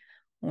thing.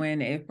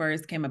 When it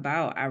first came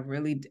about, I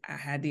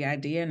had the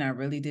idea and I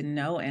really didn't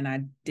know, and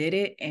I did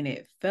it, and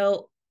it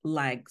felt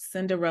like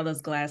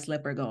Cinderella's glass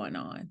slipper going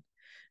on.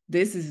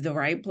 This is the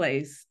right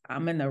place.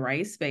 I'm in the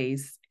right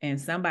space,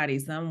 and somebody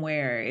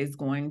somewhere is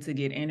going to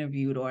get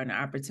interviewed or an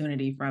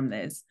opportunity from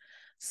this.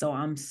 So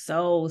I'm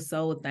so,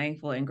 so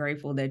thankful and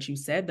grateful that you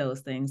said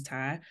those things,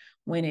 Ty,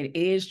 when it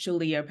is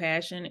truly your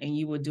passion and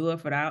you would do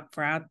it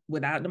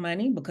without the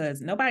money, because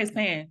nobody's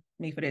paying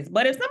me for this.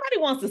 But if somebody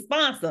wants to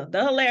sponsor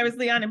the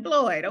Hilariously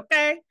Unemployed,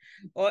 okay,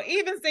 or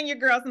even send your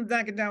girl some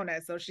Dunkin'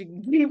 Donuts so she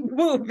can keep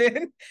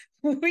moving,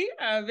 we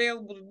are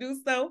available to do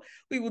so.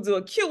 We will do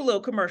a cute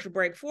little commercial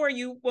break for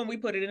you when we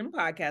put it in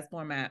podcast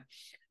format.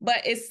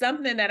 But it's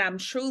something that I'm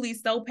truly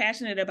so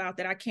passionate about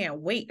that I can't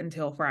wait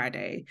until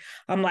Friday.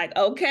 I'm like,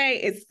 okay,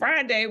 it's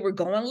Friday. We're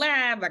going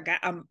live.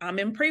 I'm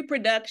in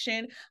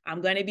pre-production.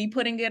 I'm going to be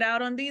putting it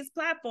out on these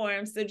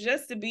platforms. So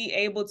just to be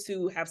able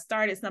to have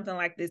started something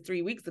like this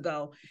 3 weeks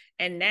ago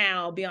and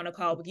now be on a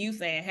call with you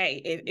saying,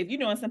 hey, if you're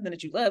doing something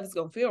that you love, it's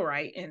going to feel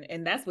right.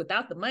 And that's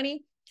without the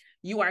money.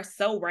 You are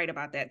so right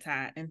about that,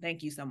 Ty. And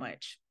thank you so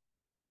much.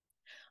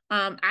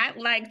 I'd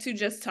like to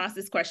just toss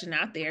this question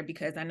out there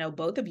because I know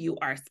both of you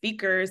are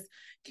speakers.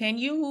 Can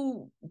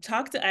you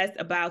talk to us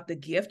about the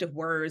gift of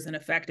words and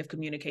effective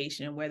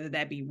communication, whether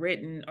that be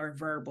written or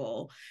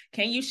verbal?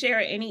 Can you share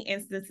any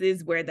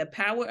instances where the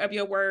power of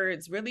your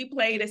words really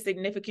played a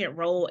significant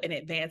role in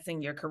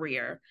advancing your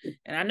career?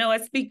 And I know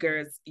as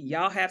speakers,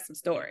 y'all have some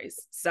stories.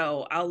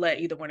 So I'll let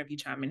either one of you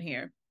chime in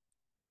here.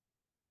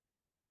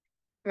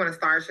 You want to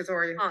start,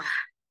 Shatoria? Oh,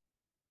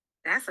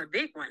 that's a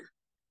big one.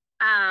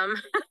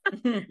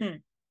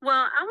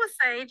 Well, I would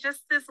say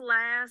just this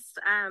last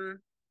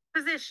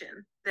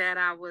position that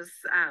I was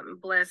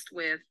blessed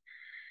with.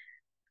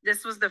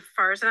 This was the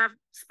first, and I've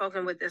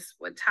spoken with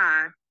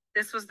Ty.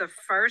 This was the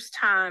first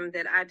time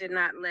that I did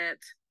not let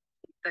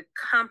the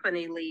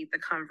company lead the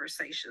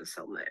conversation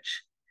so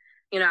much.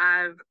 You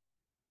know,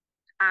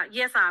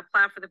 yes, I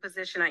applied for the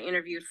position, I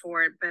interviewed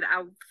for it, but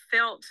I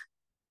felt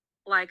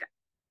like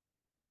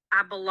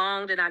I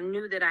belonged and I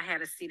knew that I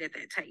had a seat at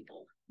that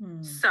table.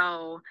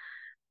 So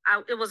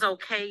it was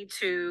okay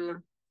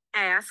to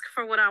ask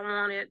for what I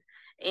wanted.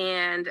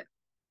 And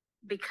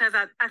because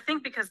I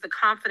think because the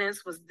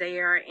confidence was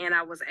there and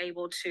I was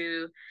able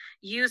to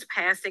use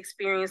past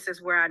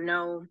experiences where I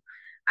know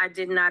I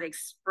did not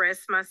express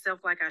myself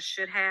like I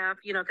should have,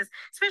 you know, because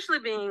especially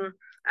being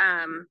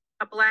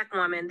a Black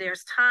woman,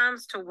 there's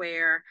times to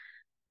where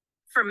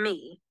for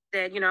me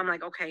that, you know, I'm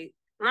like, okay,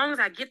 as long as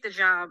I get the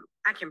job,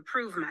 I can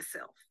prove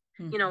myself.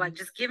 You know, like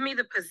just give me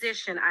the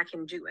position, I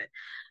can do it.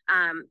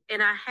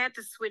 And I had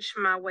to switch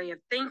my way of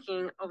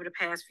thinking over the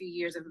past few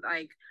years of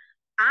like,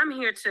 I'm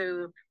here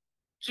to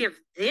give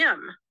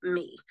them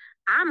me.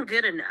 I'm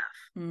good enough.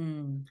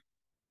 And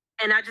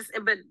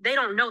but they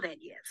don't know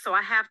that yet. So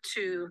I have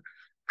to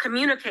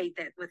communicate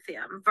that with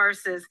them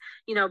versus,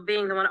 you know,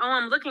 being the one, oh,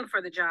 I'm looking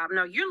for the job.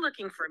 No, you're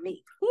looking for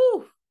me.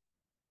 Woo.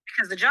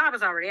 Because the job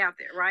is already out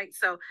there, right?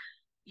 So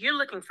you're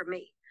looking for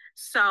me.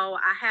 So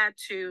I had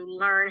to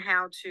learn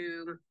how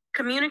to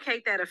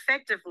communicate that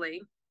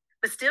effectively,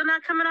 but still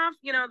not coming off,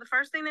 you know, the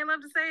first thing they love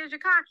to say is you're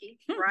cocky,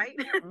 right?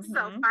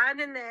 So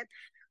finding that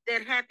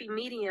happy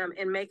medium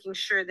and making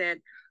sure that,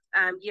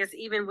 yes,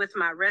 even with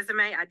my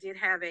resume, I did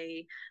have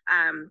a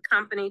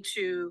company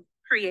to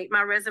create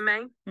my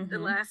resume the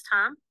last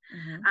time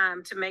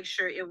to make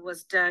sure it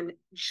was done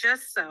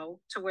just so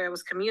to where it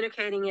was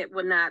communicating it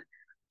would not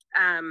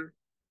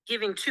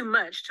giving too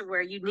much to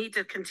where you need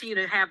to continue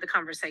to have the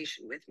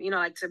conversation with me, you know,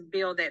 like to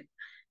build that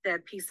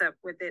piece up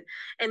with it.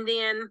 And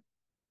then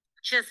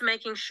just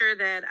making sure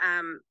that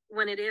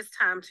when it is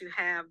time to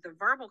have the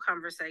verbal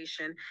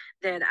conversation,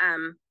 that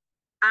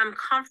I'm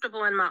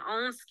comfortable in my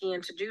own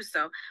skin to do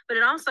so. But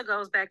it also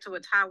goes back to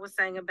what Ty was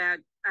saying about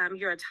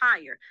your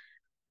attire.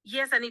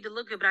 Yes, I need to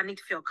look good, but I need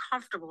to feel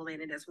comfortable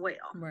in it as well.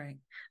 Right.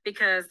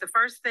 Because the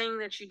first thing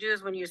that you do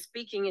is when you're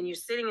speaking and you're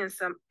sitting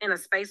in a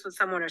space with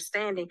someone or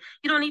standing,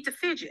 you don't need to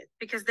fidget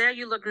because there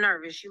you look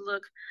nervous. You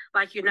look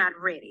like you're not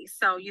ready.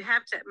 So you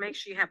have to make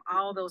sure you have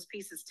all those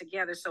pieces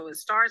together. So it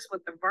starts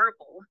with the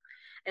verbal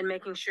and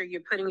making sure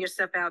you're putting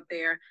yourself out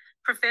there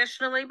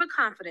professionally, but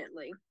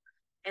confidently.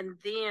 And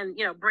then,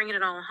 you know, bringing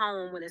it on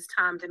home when it's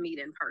time to meet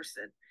in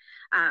person.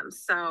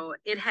 So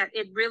it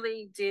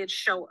really did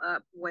show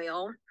up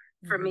well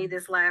for me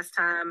this last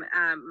time.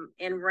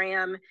 And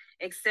RAM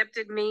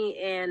accepted me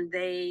and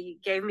they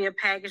gave me a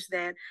package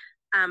that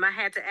I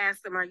had to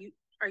ask them, are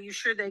you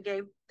sure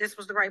this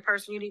was the right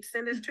person you need to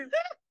send this to?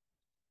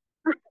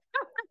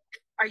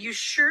 Are you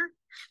sure?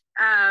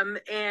 And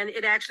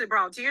it actually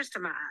brought tears to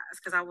my eyes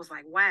because I was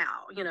like,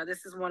 wow, you know,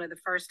 this is one of the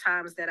first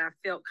times that I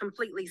felt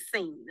completely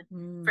seen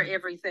for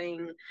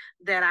everything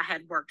that I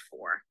had worked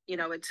for. You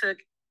know, it took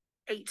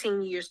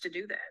 18 years to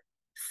do that.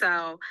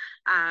 So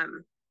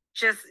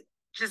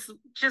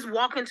just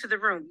walk into the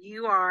room.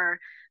 You are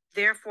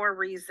there for a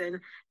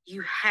reason.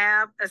 You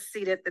have a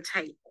seat at the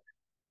table.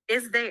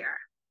 It's there.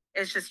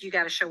 It's just you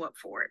got to show up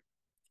for it.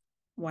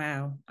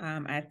 Wow.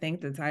 I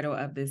think the title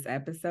of this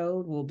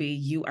episode will be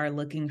You Are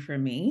Looking for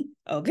Me.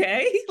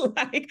 Okay.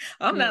 Like,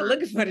 I'm not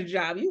looking for the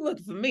job. You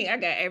looking for me. I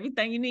got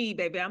everything you need,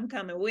 baby. I'm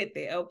coming with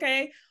it.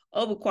 Okay.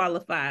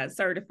 Overqualified,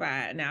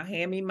 certified. Now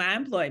hand me my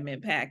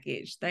employment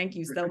package. Thank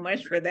you so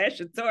much for that,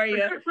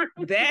 Shatoria.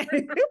 That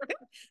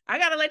I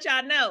gotta let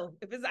y'all know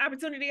if there's an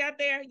opportunity out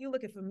there, you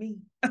looking for me.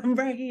 I'm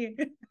right here.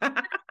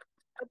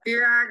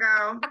 Here I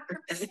go.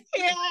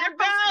 Here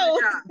I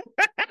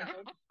go.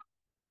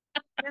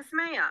 Yes,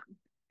 ma'am.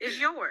 It's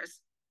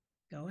yours.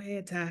 Go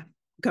ahead, Ty.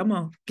 Come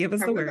on, give us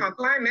the word. We're gonna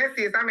claim that,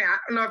 sis. I mean, I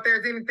don't know if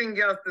there's anything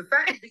else to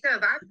say because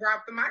I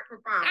dropped the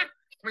microphone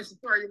when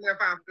Shatoria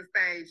left off the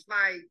stage.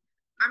 Like,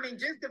 I mean,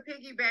 just to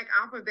piggyback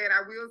off of that,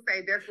 I will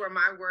say that's where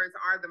my words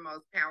are the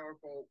most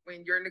powerful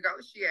when you're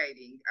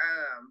negotiating.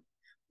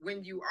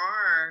 When you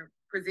are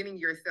presenting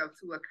yourself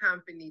to a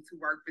company to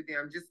work for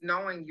them, just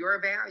knowing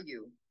your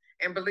value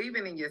and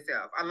believing in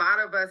yourself. A lot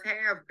of us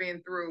have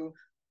been through.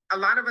 A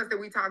lot of us that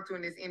we talk to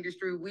in this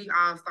industry, we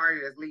all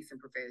started as leasing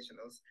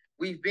professionals.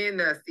 We've been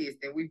the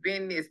assistant, we've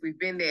been this, we've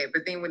been that.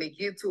 But then when it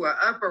gets to an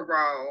upper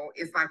role,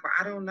 it's like, well,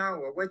 I don't know,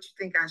 or what you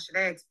think I should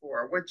ask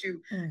for, or what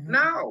you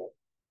know.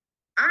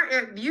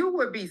 You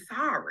would be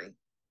sorry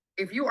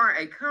if you are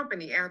a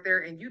company out there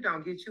and you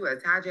don't get you a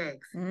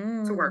Tajax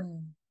to work.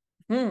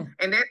 And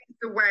that's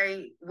the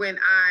way when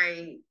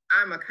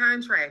I'm a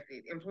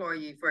contracted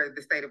employee for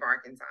the state of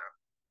Arkansas.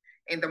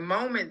 And the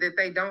moment that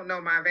they don't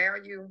know my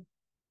value,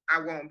 I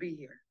won't be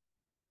here.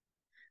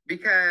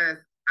 Because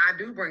I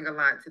do bring a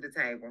lot to the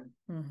table.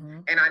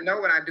 And I know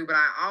what I do, but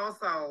I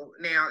also,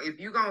 now, if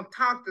you're going to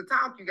talk the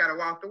talk, you got to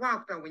walk the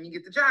walk, though, when you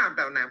get the job,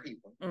 though, now,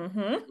 people. You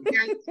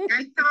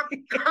can't talk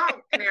the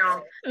talk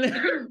now.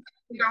 You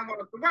don't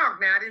walk the walk.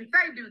 Now, I didn't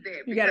say do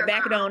that. You got to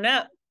back it on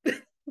up.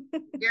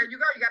 There you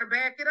go. You got to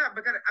back it up.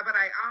 But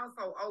I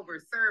also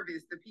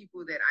over-service the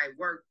people that I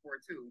work for,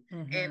 too.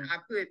 And I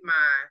put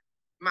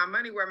my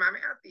money where my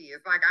mouth is.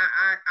 Like,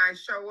 I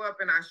show up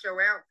and I show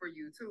out for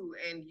you, too.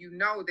 And you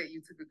know that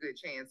you took a good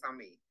chance on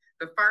me.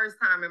 The first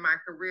time in my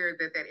career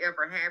that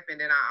ever happened,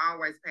 and I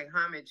always pay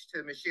homage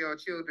to Michelle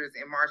Childers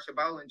and Marsha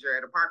Bollinger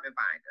at Apartment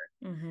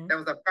Finder. That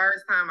was the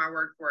first time I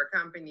worked for a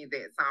company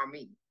that saw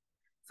me.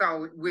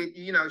 So with,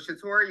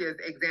 Shatoria's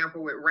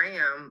example with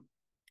Ram,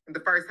 the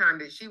first time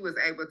that she was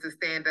able to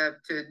stand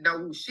up to know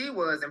who she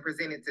was and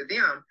present it to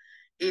them,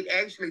 it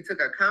actually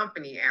took a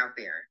company out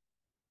there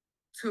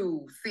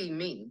to see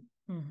me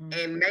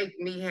and make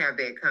me have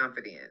that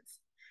confidence.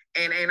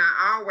 And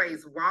I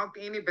always walked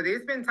in it, but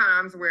there's been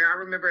times where I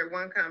remember at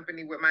one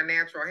company with my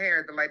natural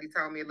hair, the lady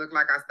told me it looked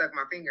like I stuck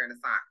my finger in a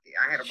socket.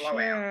 I had a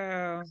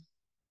blowout.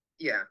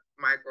 Yeah,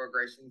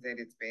 microaggressions at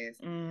its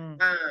best.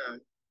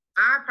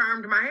 I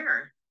permed my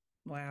hair.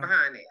 Wow.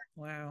 Behind it.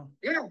 Wow.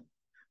 Yeah.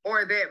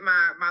 Or that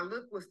my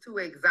look was too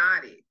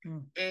exotic.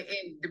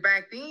 And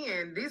back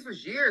then, this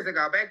was years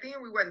ago. Back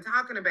then, we wasn't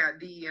talking about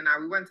DE&I.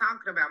 We wasn't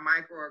talking about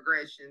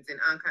microaggressions and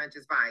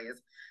unconscious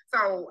bias.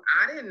 So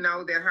I didn't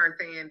know that her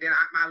saying that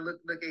my look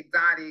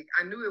exotic,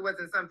 I knew it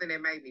wasn't something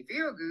that made me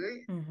feel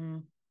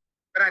good.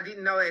 But I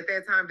didn't know at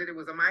that time that it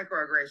was a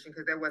microaggression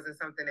because that wasn't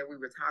something that we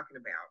were talking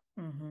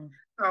about.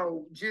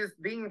 So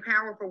just being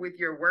powerful with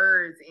your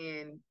words,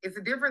 and it's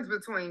a difference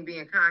between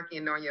being cocky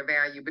and knowing your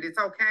value, but it's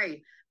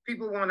okay.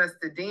 People want us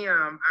to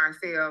dim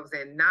ourselves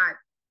and not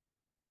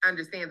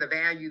understand the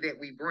value that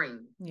we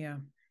bring. Yeah.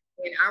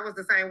 And I was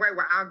the same way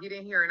where I'll get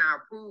in here and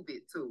I'll prove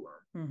it to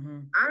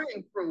them. I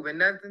ain't proving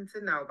nothing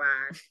to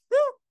nobody.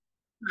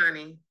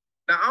 Honey,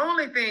 the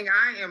only thing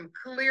I am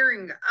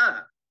clearing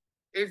up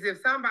is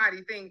if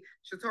somebody thinks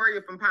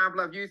Shatoria from Pine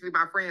Bluff, usually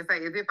my friends say,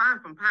 is if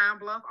I'm from Pine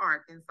Bluff,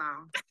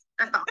 Arkansas.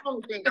 That's the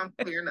only thing I'm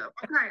clearing up.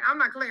 Okay, I'm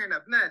not clearing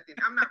up nothing.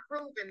 I'm not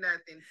proving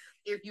nothing.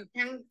 If you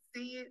can't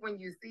see it when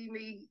you see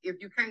me, if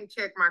you can't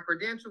check my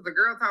credentials, the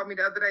girl told me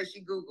the other day,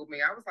 she Googled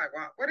me. I was like,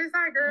 what is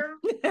that, girl?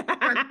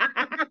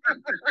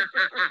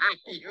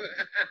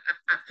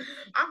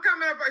 I'm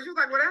coming up, she was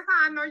like, well, that's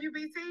how I know you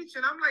be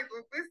teaching. I'm like,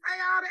 well, let's say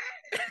all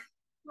that.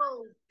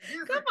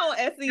 So, come on,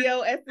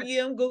 SEO,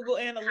 SEM, Google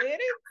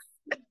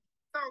Analytics.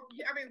 So,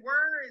 I mean,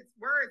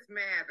 words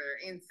matter,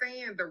 and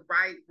saying the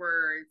right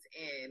words,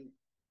 and,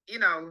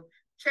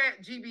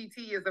 Chat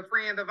GBT is a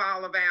friend of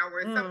all of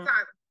ours.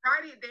 Sometimes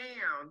write it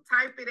down,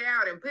 type it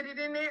out, and put it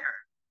in there.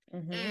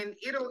 And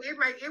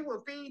it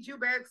will feed you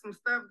back some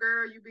stuff,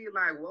 girl. You be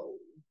like, whoa.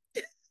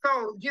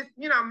 So just,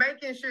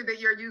 making sure that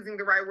you're using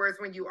the right words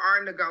when you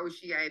are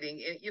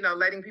negotiating and,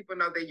 letting people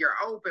know that you're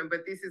open,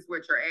 but this is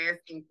what you're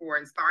asking for,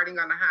 and starting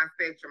on the high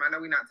spectrum. I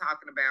know we're not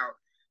talking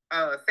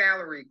about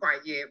salary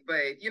quite yet,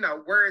 but,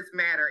 words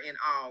matter in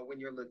all when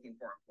you're looking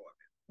for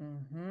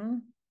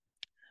employment.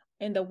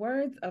 In the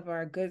words of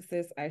our good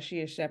sis,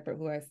 Ishia Shepherd,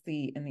 who I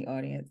see in the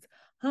audience,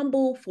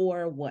 humble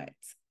for what?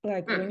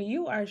 Like when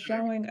you are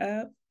showing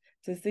up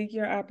to seek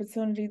your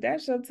opportunity,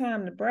 that's your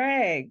time to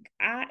brag.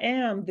 I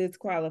am this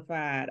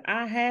qualified.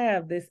 I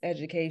have this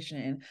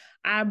education.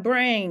 I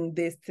bring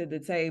this to the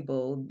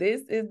table.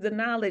 This is the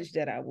knowledge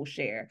that I will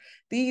share.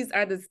 These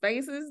are the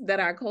spaces that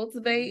I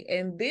cultivate.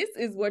 And this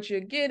is what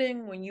you're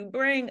getting when you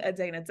bring a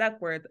Dana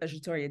Duckworth, a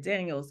Shatoria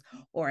Daniels,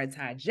 or a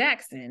Ty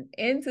Jackson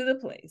into the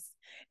place.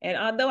 And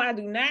although I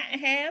do not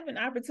have an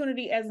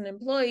opportunity as an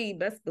employee,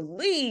 best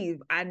believe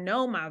I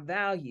know my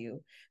value.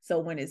 So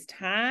when it's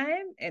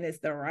time and it's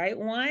the right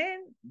one,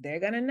 they're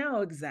going to know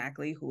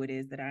exactly who it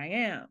is that I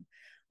am.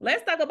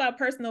 Let's talk about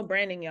personal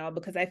branding, y'all,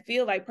 because I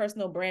feel like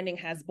personal branding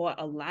has brought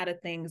a lot of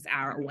things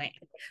our way.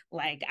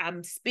 Like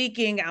I'm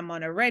speaking, I'm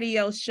on a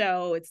radio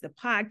show, it's the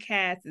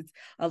podcast, it's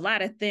a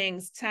lot of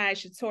things. Ty,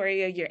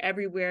 Shatoria, you're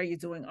everywhere, you're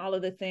doing all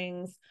of the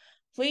things.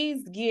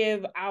 Please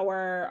give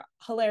our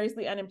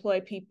hilariously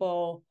unemployed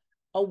people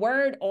a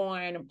word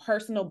on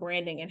personal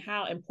branding and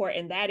how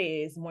important that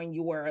is when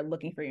you are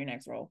looking for your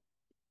next role.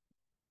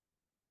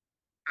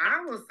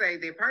 I will say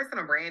that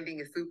personal branding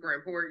is super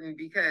important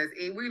because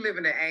we live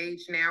in an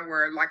age now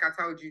where, like I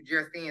told you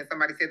just then,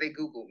 somebody said they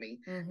Googled me.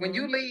 When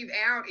you leave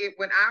out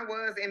when I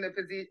was in the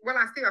position, well,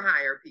 I still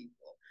hire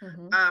people.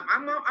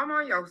 I'm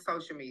on your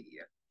social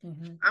media.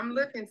 I'm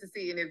looking to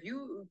see, and if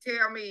you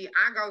tell me,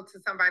 I go to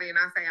somebody and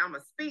I say I'm a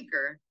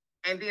speaker,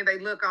 and then they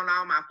look on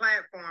all my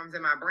platforms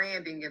and my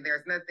branding and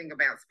there's nothing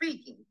about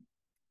speaking,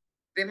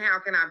 then how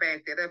can I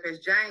back that up? As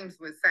James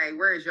would say,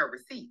 where's your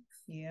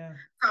receipts? Yeah.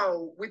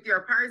 So with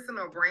your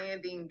personal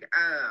branding,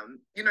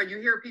 you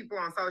hear people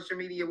on social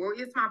media, well,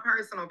 it's my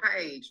personal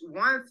page.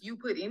 Once you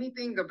put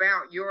anything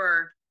about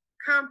your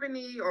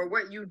company or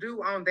what you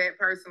do on that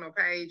personal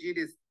page, it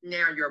is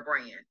now your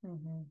brand.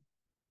 Mm-hmm.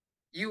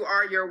 You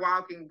are your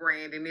walking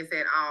brand, and it's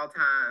at all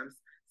times.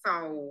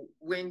 So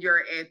when you're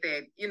at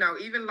that,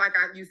 even like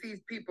you see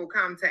people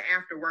come to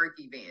after work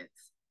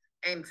events,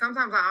 and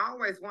sometimes I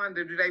always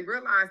wonder, do they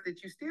realize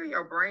that you still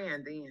your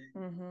brand then?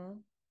 Mm-hmm.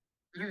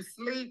 You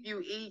sleep, you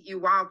eat, you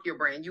walk your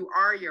brand. You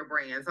are your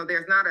brand. So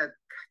there's not a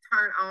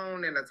turn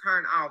on and a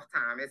turn off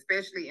time,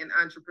 especially in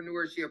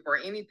entrepreneurship or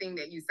anything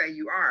that you say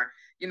you are.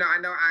 I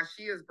know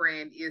Ashia's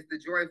brand is the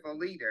joyful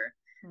leader.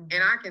 Mm-hmm.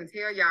 And I can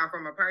tell y'all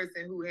from a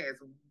person who has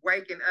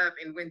waken up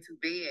and went to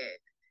bed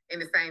in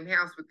the same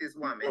house with this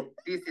woman,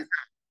 this is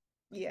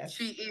Yes.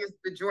 She is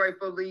the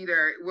joyful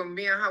leader. When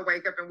me and her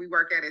wake up and we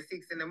work out at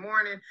 6 a.m,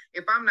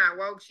 if I'm not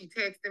woke, she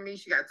texting me.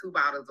 She got 2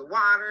 bottles of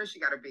water. She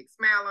got a big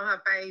smile on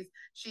her face.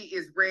 She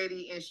is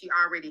ready and she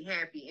already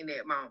happy in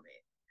that moment.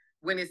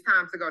 When it's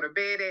time to go to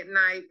bed at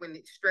night,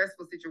 when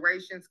stressful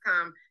situations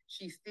come,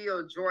 she's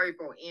still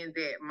joyful in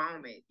that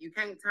moment. You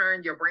can't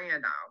turn your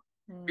brand off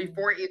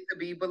before it to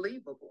be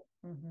believable.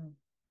 Mm-hmm.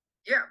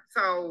 Yeah.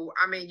 So,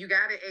 you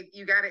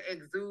gotta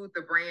exude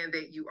the brand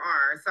that you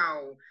are.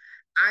 So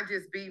I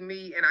just be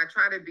me and I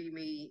try to be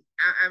me.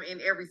 I'm in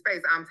every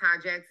space. I'm Ty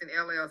Jackson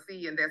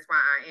LLC, and that's why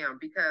I am,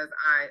 because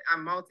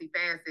I'm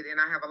multifaceted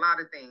and I have a lot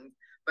of things,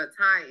 but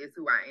Ty is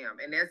who I am.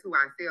 And that's who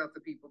I sell to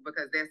people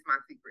because that's my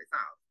secret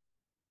sauce.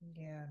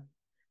 Yeah.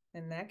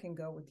 And that can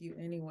go with you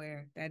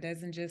anywhere. That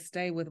doesn't just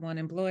stay with one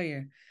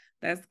employer.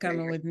 That's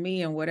coming with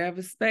me in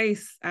whatever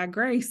space I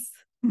grace.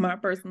 My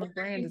personal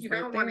brand is you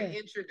don't want to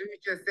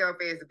introduce yourself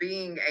as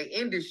being an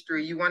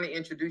industry. You want to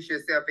introduce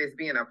yourself as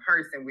being a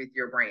person with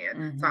your brand.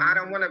 Mm-hmm. So I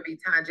don't want to be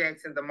Ty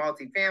Jackson, the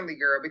multifamily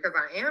girl, because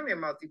I am in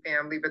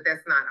multifamily, but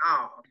that's not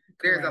all.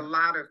 Correct. There's a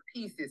lot of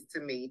pieces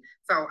to me.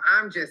 So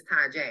I'm just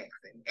Ty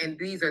Jackson. And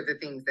these are the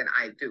things that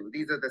I do.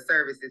 These are the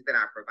services that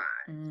I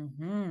provide.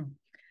 Mm-hmm.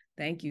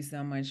 Thank you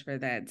so much for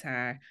that,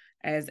 Ty.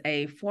 As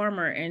a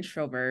former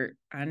introvert,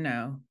 I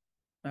know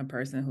a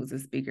person who's a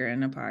speaker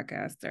and a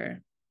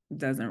podcaster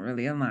doesn't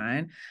really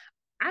align.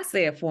 I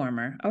say a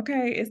former,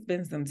 okay? It's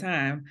been some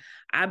time.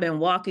 I've been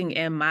walking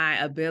in my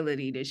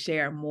ability to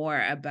share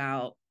more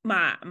about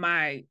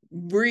my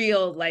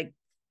real, like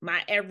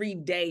my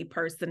everyday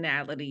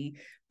personality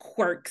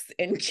quirks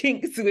and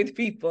kinks with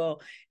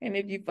people. And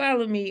if you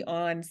follow me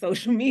on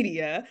social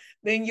media,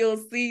 then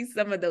you'll see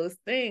some of those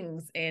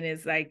things. And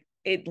it's like,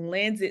 it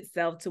lends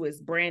itself to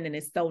its brand and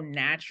it's so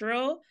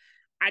natural.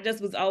 I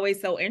just was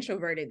always so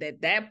introverted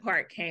that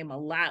part came a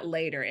lot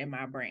later in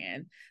my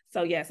brand.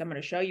 So yes, I'm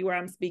going to show you where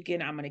I'm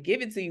speaking. I'm going to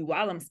give it to you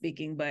while I'm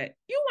speaking, but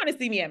you want to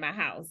see me at my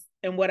house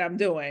and what I'm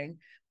doing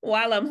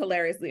while I'm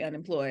hilariously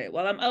unemployed.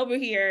 While I'm over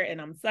here and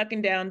I'm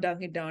sucking down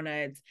Dunkin'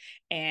 Donuts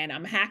and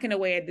I'm hacking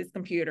away at this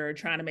computer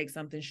trying to make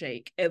something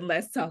shake. And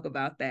let's talk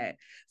about that.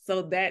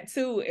 So that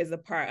too is a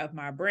part of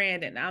my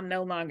brand and I'm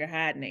no longer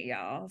hiding it,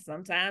 y'all.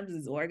 Sometimes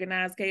it's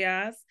organized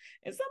chaos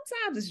and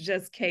sometimes it's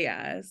just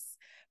chaos.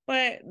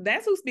 But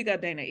that's who Speak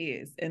Up Dana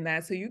is. And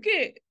that's who you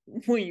get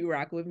when you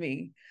rock with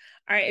me.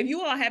 All right. If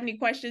you all have any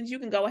questions, you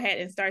can go ahead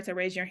and start to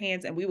raise your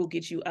hands and we will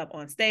get you up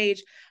on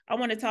stage. I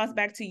want to toss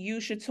back to you,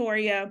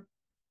 Shatoria.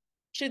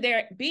 Should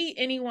there be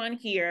anyone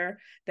here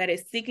that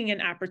is seeking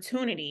an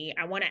opportunity?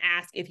 I want to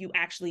ask if you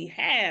actually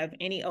have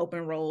any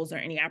open roles or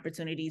any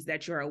opportunities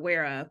that you're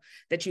aware of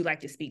that you'd like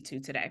to speak to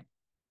today.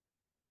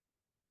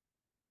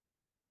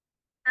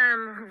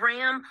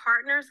 RAM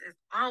Partners is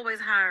always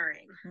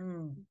hiring.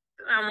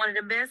 One of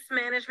the best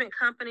management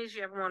companies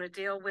you ever want to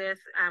deal with.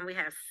 We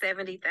have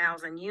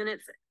 70,000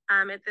 units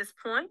at this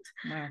point.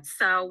 Wow.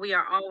 So we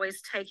are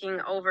always taking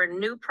over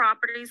new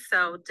properties.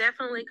 So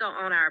definitely go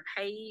on our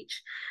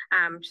page,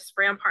 just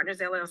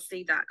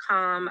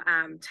rampartnersllc.com.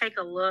 Take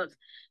a look.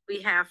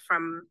 We have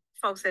from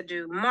folks that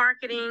do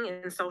marketing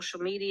and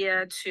social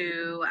media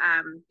to,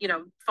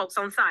 folks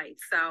on site.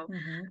 So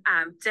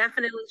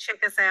definitely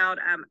check us out.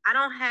 I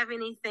don't have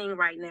anything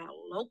right now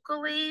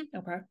locally.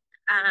 Okay.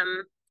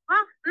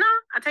 Well, no,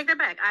 I take that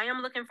back. I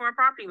am looking for a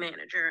property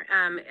manager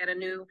at a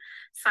new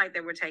site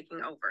that we're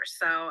taking over.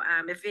 So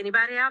if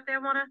anybody out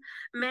there want to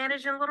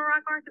manage in Little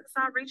Rock,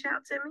 Arkansas, reach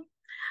out to me.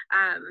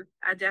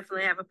 I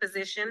definitely have a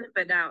position,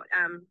 but now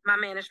my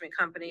management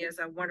company is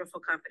a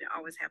wonderful company. I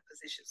always have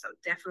positions. So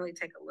definitely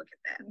take a look at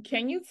that.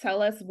 Can you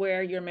tell us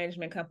where your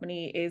management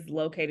company is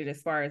located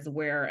as far as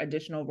where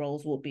additional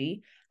roles will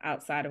be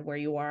outside of where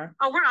you are?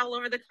 Oh, we are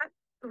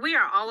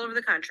all over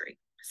the country.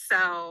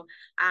 So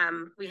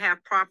we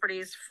have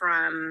properties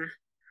from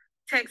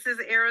Texas,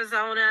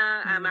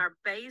 Arizona. Our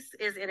base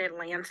is in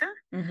Atlanta,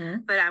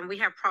 but we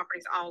have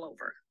properties all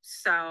over.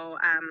 So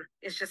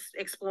it's just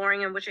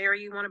exploring in which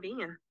area you want to be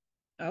in.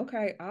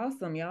 Okay,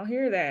 awesome. Y'all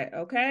hear that?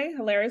 Okay,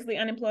 hilariously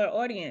unemployed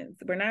audience.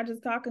 We're not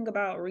just talking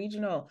about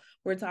regional,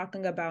 we're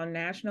talking about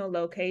national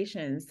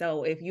locations.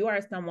 So if you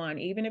are someone,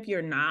 even if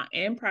you're not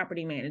in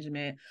property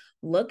management,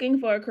 looking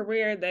for a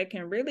career that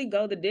can really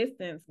go the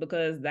distance,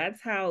 because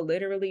that's how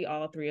literally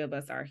all three of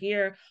us are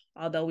here.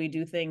 Although we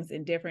do things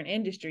in different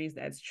industries,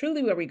 that's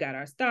truly where we got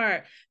our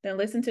start. Then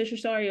listen to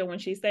Shatoria when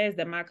she says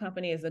that my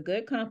company is a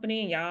good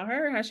company. And y'all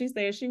heard how she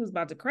said she was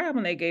about to cry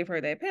when they gave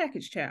her that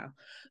package, child.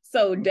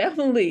 So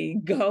definitely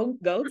go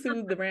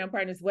to the Brand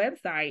Partners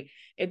website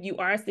if you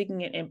are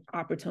seeking an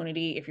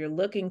opportunity, if you're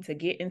looking to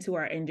get into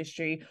our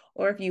industry,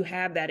 or if you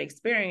have that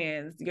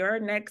experience, your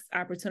next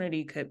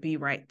opportunity could be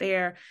right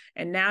there.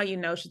 And now you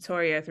know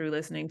Shatoria through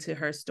listening to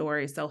her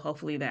story. So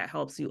hopefully that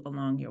helps you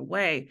along your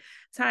way.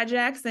 Ty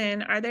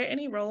Jackson, are there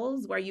any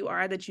roles where you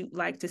are that you'd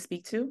like to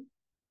speak to?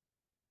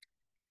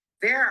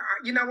 There are,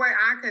 you know what,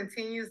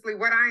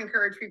 what I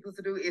encourage people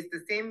to do is to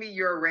send me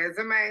your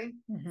resume,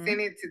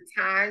 send it to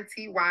Ty,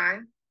 T-Y,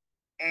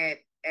 at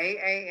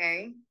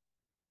AAA-HQ.org.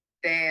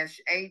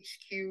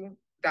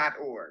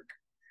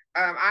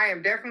 I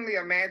am definitely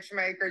a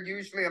matchmaker.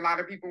 Usually a lot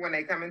of people, when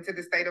they come into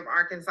the state of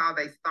Arkansas,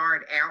 they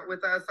start out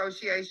with the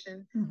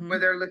association where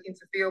they're looking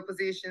to fill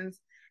positions.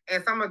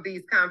 And some of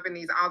these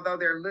companies, although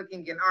they're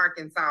looking in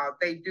Arkansas,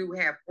 they do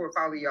have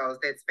portfolios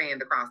that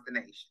span across the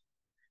nation.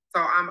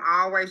 So I'm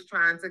always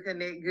trying to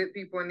connect good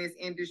people in this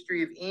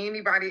industry. If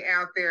anybody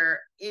out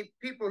there, if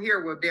people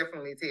here will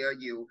definitely tell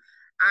you,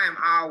 I am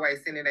always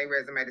sending a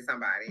resume to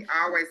somebody,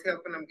 always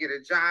helping them get a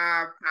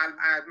job.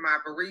 My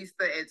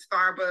barista at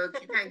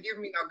Starbucks, you can't give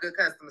me no good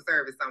customer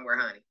service somewhere,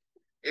 honey.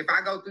 If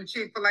I go through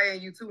Chick-fil-A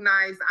and you too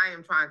nice, I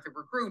am trying to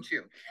recruit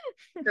you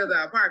to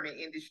the apartment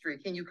industry.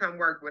 Can you come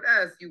work with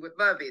us? You would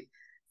love it.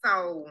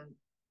 So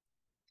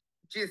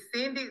just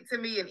send it to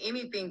me, and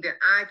anything that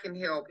I can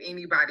help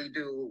anybody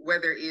do,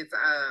 whether it's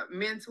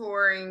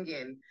mentoring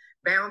and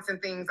bouncing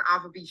things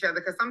off of each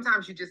other, because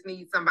sometimes you just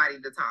need somebody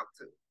to talk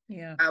to.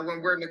 Yeah.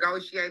 When we're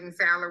negotiating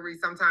salary,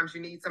 sometimes you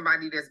need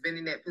somebody that's been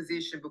in that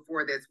position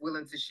before that's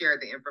willing to share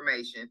the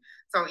information.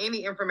 So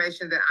any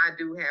information that I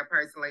do have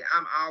personally,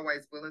 I'm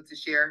always willing to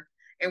share.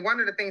 And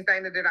one of the things,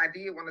 Dana, that I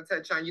did want to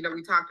touch on, you know,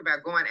 we talked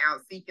about going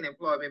out seeking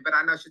employment, but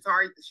I know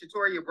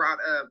Shatoria brought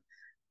up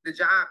the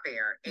job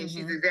fair, and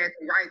she's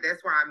exactly right.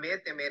 That's where I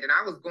met them at, and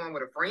I was going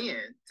with a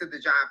friend to the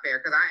job fair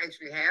because I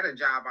actually had a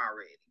job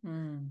already.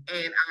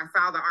 And I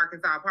saw the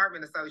Arkansas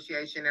Apartment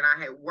Association, and I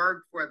had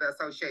worked for the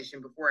association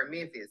before in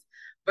Memphis.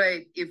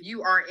 But if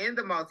you are in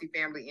the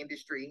multifamily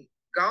industry,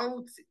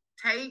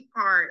 take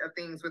part of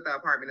things with the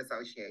Apartment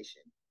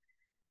Association.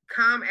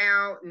 Come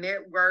out,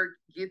 network,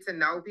 get to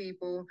know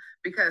people,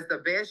 because the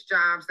best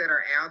jobs that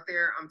are out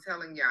there, I'm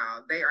telling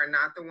y'all, they are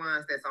not the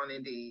ones that's on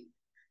Indeed.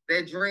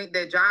 That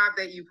job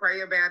that you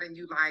pray about and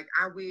you like,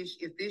 I wish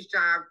if this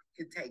job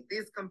could take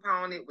this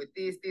component with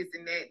this,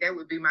 and that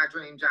would be my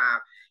dream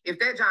job. If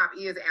that job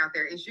is out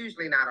there, it's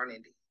usually not on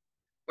Indeed.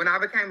 When I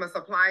became a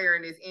supplier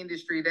in this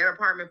industry, that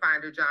apartment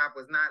finder job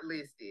was not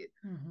listed.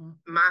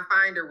 My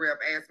finder rep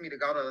asked me to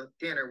go to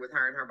dinner with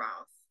her and her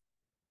boss.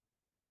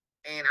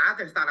 And I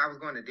just thought I was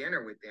going to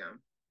dinner with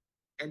them.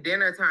 And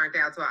dinner turned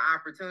out to an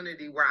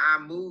opportunity where I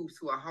moved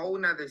to a whole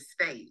nother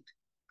state,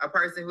 a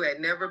person who had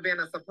never been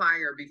a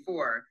supplier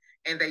before,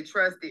 and they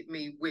trusted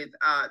me with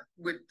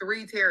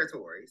 3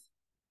 territories.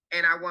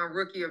 And I won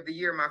Rookie of the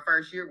Year my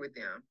first year with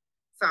them.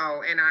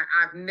 So, and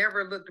I've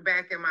never looked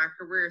back in my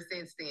career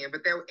since then,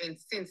 and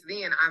since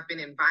then I've been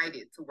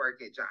invited to work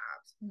at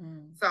jobs.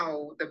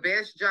 So the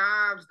best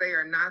jobs, they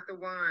are not the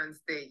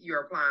ones that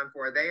you're applying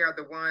for. They are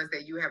the ones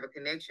that you have a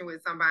connection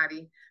with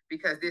somebody,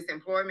 because this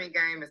employment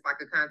game is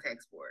like a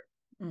contact sport.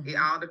 It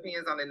all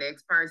depends on the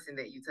next person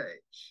that you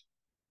touch.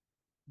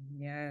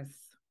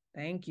 Yes.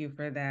 Thank you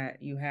for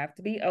that. You have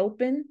to be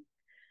open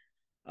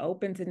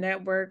to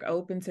network,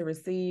 open to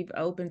receive,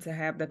 open to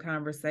have the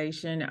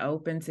conversation,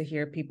 open to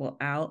hear people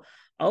out,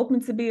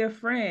 open to be a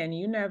friend.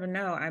 You never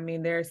know. I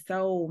mean, there's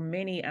so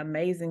many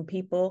amazing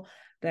people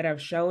that have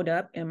showed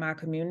up in my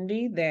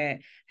community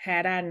that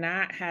had I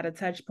not had a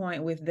touch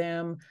point with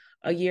them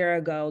a year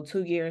ago,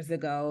 2 years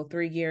ago,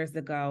 3 years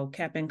ago,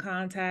 kept in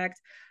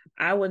contact,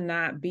 I would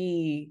not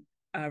be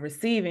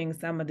receiving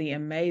some of the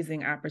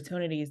amazing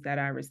opportunities that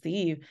I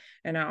receive.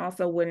 And I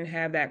also wouldn't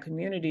have that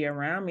community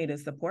around me to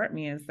support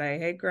me and say,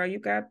 hey, girl, you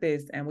got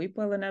this. And we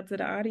pulling up to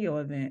the audio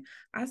event.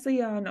 I see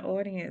y'all in the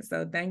audience.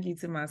 So thank you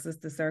to my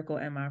sister circle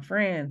and my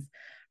friends.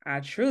 I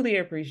truly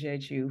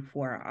appreciate you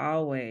for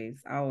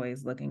always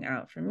looking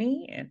out for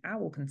me. And I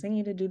will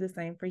continue to do the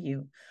same for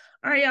you.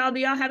 All right, y'all, do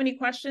y'all have any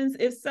questions?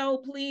 If so,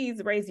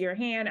 please raise your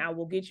hand. I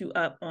will get you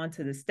up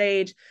onto the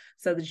stage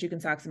so that you can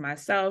talk to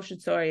myself,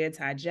 Shatoria,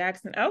 Ty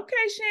Jackson.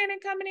 Okay, Shannon,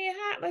 coming in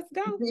hot. Let's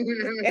go.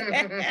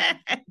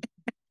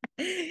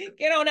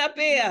 Get on up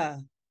here.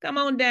 Come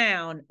on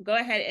down. Go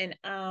ahead and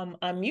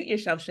unmute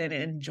yourself,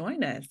 Shannon, and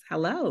join us.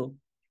 Hello.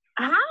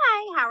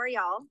 Hi, how are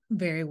y'all?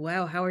 Very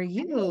well. How are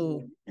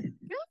you?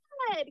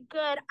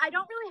 Good. I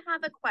don't really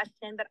have a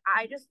question, but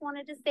I just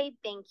wanted to say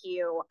thank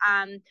you.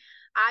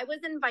 I was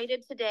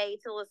invited today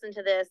to listen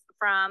to this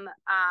from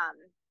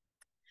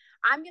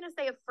I'm going to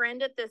say a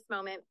friend at this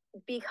moment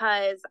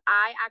because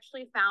I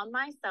actually found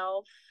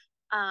myself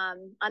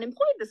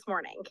unemployed this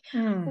morning,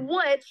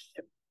 which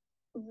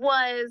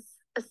was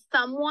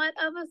somewhat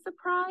of a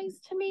surprise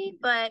to me,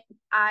 but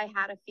I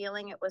had a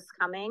feeling it was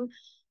coming.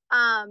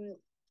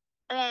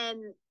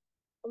 And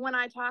when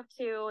I talked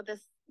to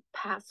this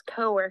past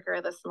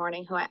coworker this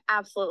morning, who I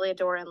absolutely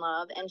adore and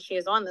love, and she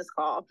is on this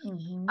call,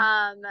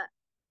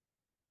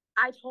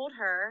 I told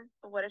her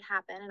what had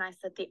happened, and I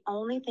said the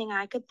only thing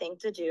I could think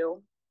to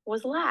do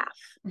was laugh.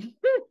 And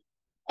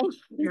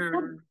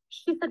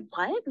she said,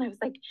 what? And I was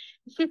like,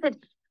 she said,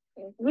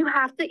 you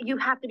have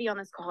to be on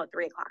this call at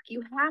 3:00.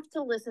 You have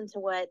to listen to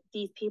what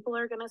these people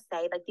are going to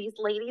say. Like, these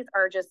ladies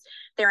are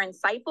they're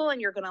insightful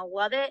and you're going to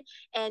love it.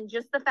 And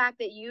just the fact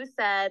that you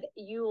said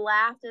you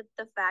laughed at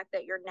the fact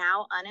that you're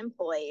now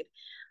unemployed.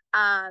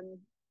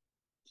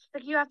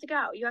 Like, you have to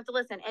go, you have to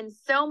listen. And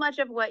so much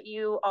of what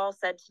you all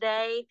said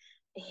today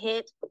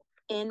hit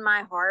in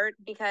my heart,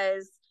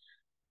 because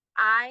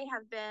I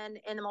have been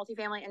in the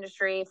multifamily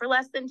industry for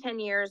less than 10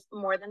 years,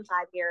 more than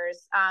 5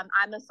 years.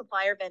 I'm a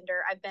supplier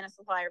vendor. I've been a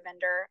supplier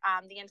vendor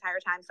the entire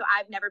time. So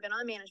I've never been on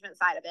the management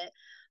side of it.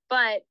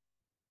 But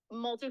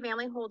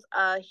multifamily holds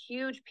a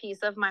huge piece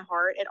of my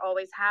heart. It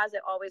always has,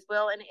 it always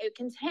will. And it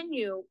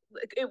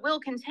will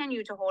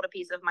continue to hold a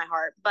piece of my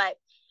heart. But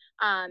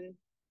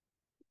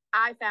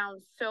I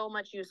found so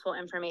much useful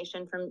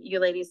information from you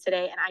ladies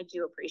today, and I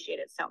do appreciate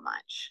it so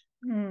much.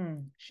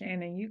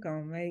 Shannon, you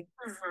gonna make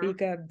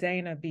Speak Up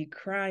Dana be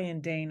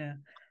crying, Dana.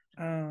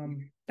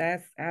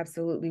 That's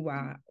absolutely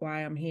why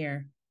I'm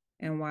here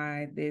and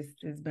why this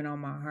has been on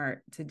my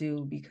heart to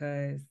do,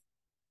 because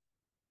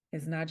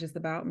it's not just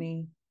about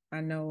me. I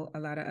know a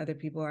lot of other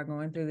people are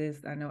going through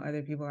this. I know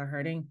other people are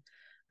hurting.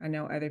 I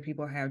know other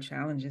people have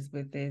challenges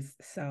with this.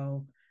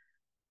 So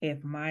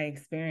if my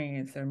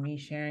experience, or me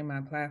sharing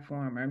my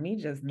platform, or me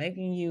just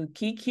making you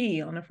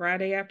kiki on a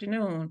Friday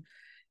afternoon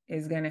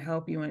is going to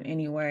help you in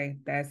any way,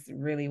 that's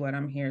really what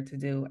I'm here to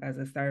do as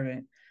a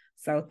servant.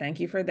 So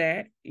thank you for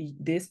that.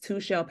 This too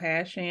shall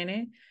pass,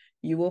 Shannon.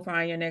 You will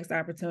find your next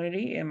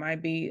opportunity. It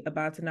might be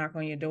about to knock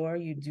on your door.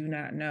 You do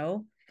not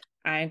know.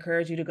 I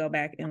encourage you to go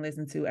back and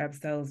listen to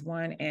episodes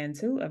 1 and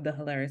 2 of the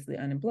Hilariously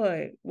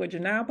Unemployed, which are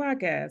now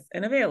podcasts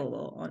and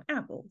available on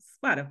Apple,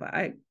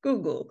 Spotify,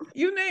 Google,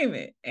 you name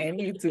it, and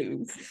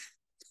YouTube.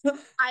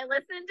 I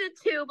listened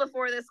to 2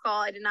 before this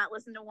call. I did not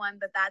listen to 1,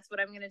 but that's what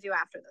I'm going to do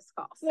after this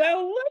call. So.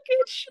 Well, look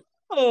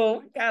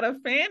at you. Got a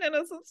fan and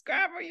a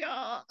subscriber,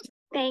 y'all.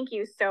 Thank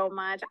you so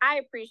much. I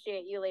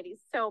appreciate you ladies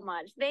so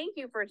much. Thank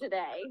you for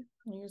today.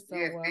 You're so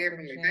welcome,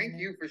 definitely. Shannon. Thank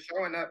you for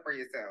showing up for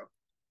yourself.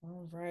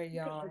 All right,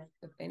 y'all.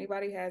 If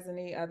anybody has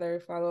any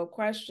other follow-up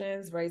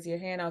questions, raise your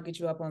hand. I'll get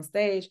you up on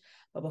stage.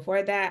 But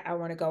before that, I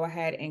want to go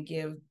ahead and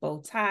give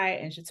both Ty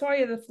and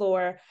Shatoria the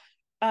floor.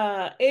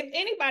 If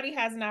anybody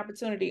has an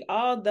opportunity,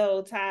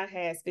 although Ty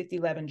has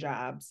 50-11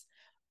 jobs,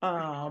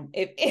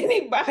 if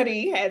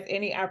anybody has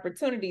any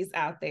opportunities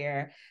out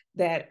there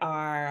that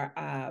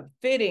are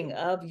fitting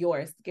of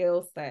your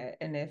skill set,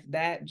 and if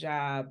that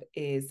job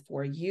is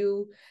for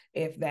you,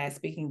 if that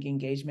speaking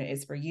engagement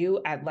is for you,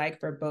 I'd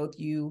like for both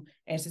you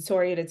and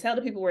Shatoria to tell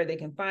the people where they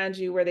can find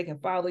you, where they can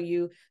follow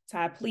you.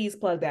 Ty, please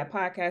plug that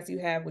podcast you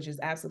have, which is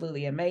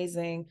absolutely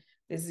amazing.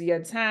 This is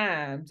your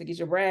time to get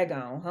your brag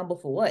on. Humble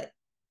for what?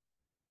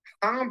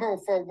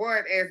 Humble for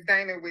what, as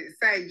Dana would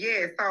say.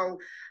 Yeah, so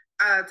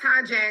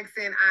Ty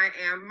Jackson, I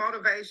am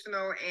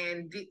motivational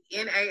and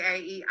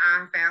NAAEI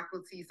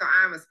faculty. So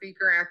I'm a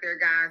speaker out there,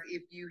 guys.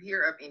 If you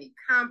hear of any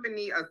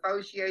company,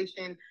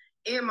 association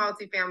in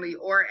multifamily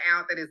or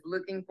out that is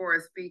looking for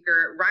a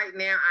speaker, right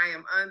now I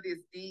am on this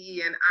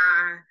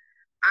DE&I.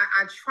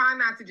 I try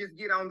not to just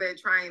get on that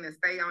train and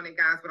stay on it,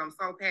 guys, but I'm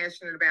so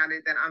passionate about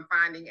it that I'm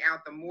finding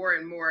out the more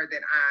and more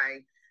that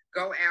I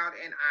go out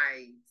and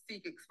I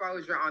seek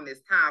exposure on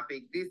this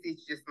topic. This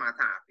is just my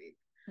topic.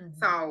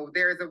 So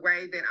there's a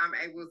way that I'm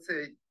able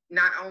to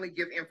not only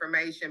give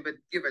information, but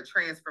give a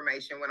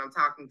transformation when I'm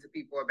talking to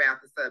people about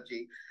the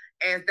subject.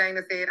 As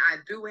Dana said, I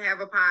do have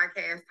a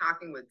podcast,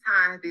 Talking with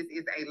Ty. This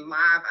is a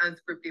live,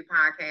 unscripted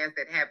podcast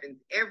that happens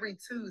every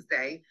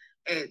Tuesday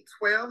at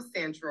 12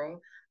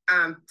 Central.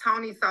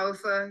 Tony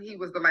Sosa, he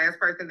was the last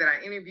person that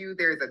I interviewed.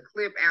 There's a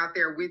clip out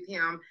there with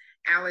him.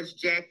 Alice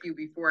Jackie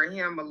before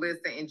him,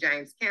 Melissa and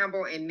James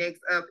Campbell. And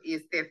next up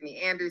is Stephanie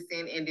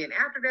Anderson. And then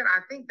after that,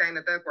 I think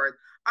Dana Duckworth.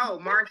 Oh,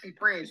 Marcy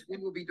French. We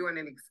will be doing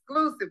an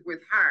exclusive with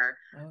her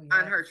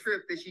on her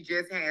trip that she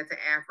just had to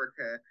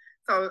Africa.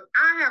 So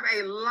I have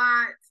a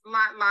lot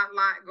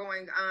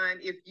going on.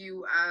 If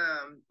you,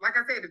 like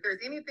I said, if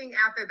there's anything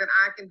out there that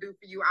I can do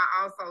for you,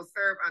 I also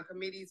serve on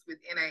committees with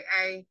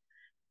NAA.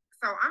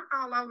 So I'm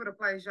all over the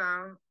place,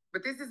 y'all.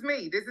 But this is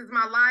me. This is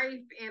my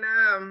life.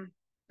 And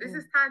this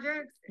is Ty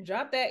Jackson.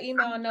 Drop that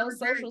email on those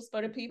socials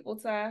for the people,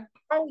 Ty.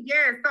 Oh,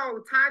 yeah.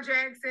 So Ty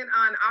Jackson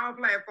on all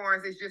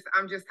platforms.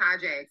 I'm just Ty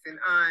Jackson.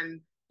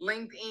 On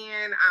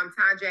LinkedIn, I'm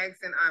Ty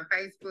Jackson. On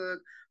Facebook,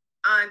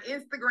 On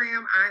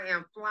Instagram, I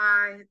am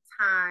Fly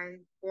Tie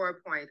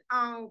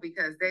 4.0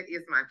 because that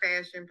is my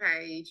fashion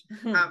page.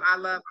 I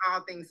love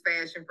all things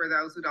fashion for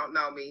those who don't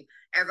know me.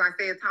 As I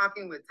said,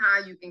 Talking with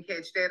Ty, you can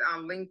catch that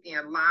on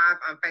LinkedIn Live,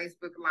 on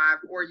Facebook Live,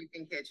 or you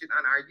can catch it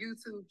on our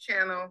YouTube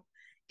channel.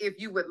 If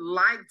you would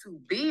like to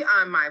be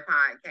on my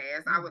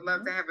podcast, I would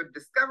love to have a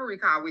discovery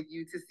call with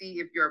you to see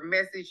if your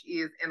message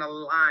is in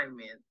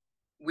alignment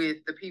with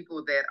the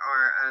people that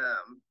are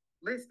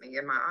listening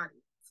in my audience.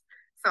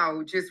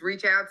 So just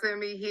reach out to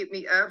me, hit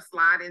me up,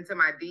 slide into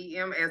my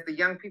DM, as the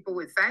young people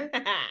would say,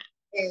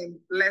 and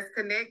let's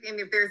connect. And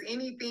if there's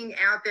anything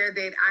out there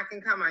that I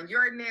can come on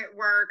your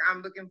network,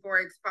 I'm looking for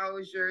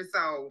exposure.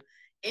 So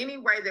any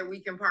way that we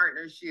can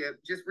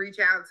partnership, just reach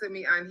out to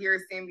me on here,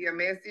 send me a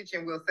message,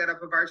 and we'll set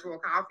up a virtual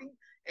coffee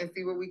and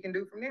see what we can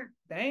do from there.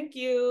 Thank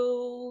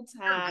you,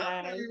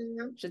 Ty.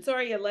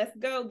 Shatoria, let's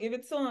go. Give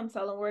it to them.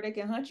 Tell them where they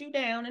can hunt you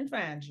down and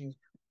find you.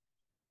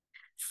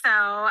 So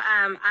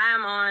I'm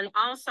on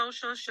all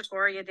social,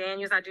 Shatoria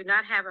Daniels. I do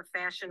not have a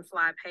fashion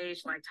fly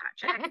page like Ty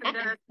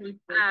Jackson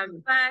does,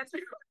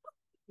 but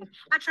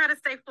I try to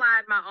stay fly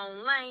in my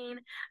own lane.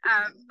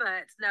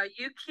 But no,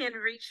 you can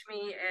reach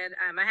me,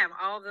 and I have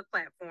all the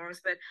platforms.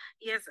 But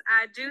yes,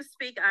 I do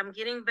speak. I'm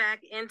getting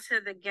back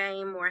into the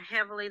game more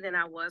heavily than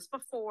I was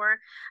before.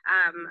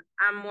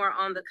 I'm more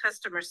on the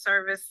customer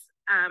service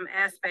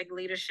aspect,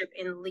 leadership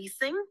in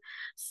leasing.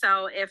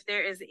 So if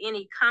there is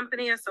any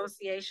company,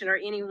 association, or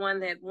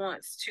anyone that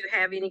wants to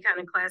have any kind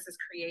of classes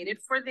created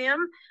for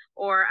them,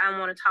 or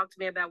want to talk to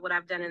me about what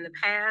I've done in the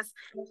past,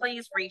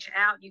 please reach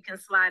out. You can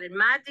slide in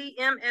my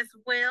DM as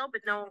well,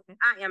 but no,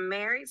 I am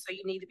married, so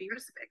you need to be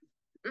respectful.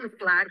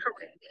 Slide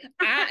correct.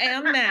 I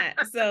am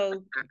not,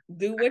 so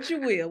do what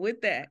you will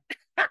with that.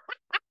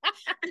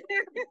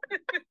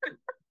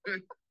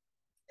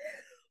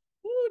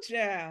 Ooh,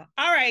 child.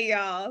 All right,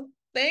 y'all.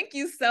 Thank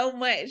you so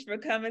much for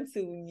coming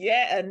to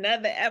yet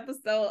another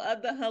episode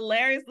of the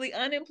Hilariously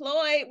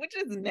Unemployed, which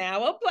is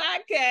now a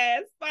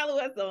podcast. Follow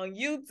us on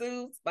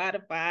YouTube,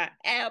 Spotify,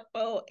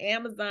 Apple,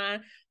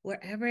 Amazon,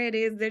 wherever it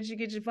is that you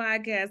get your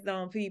podcast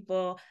on,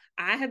 people.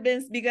 I have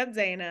been Speak Up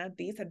Dana.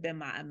 These have been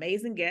my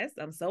amazing guests.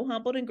 I'm so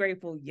humbled and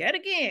grateful yet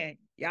again.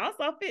 Y'all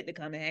saw fit to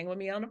come and hang with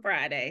me on a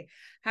Friday.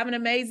 Have an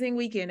amazing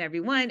weekend,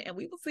 everyone, and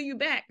we will see you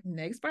back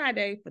next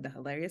Friday for the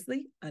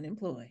Hilariously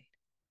Unemployed.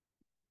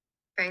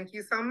 Thank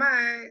you so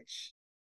much.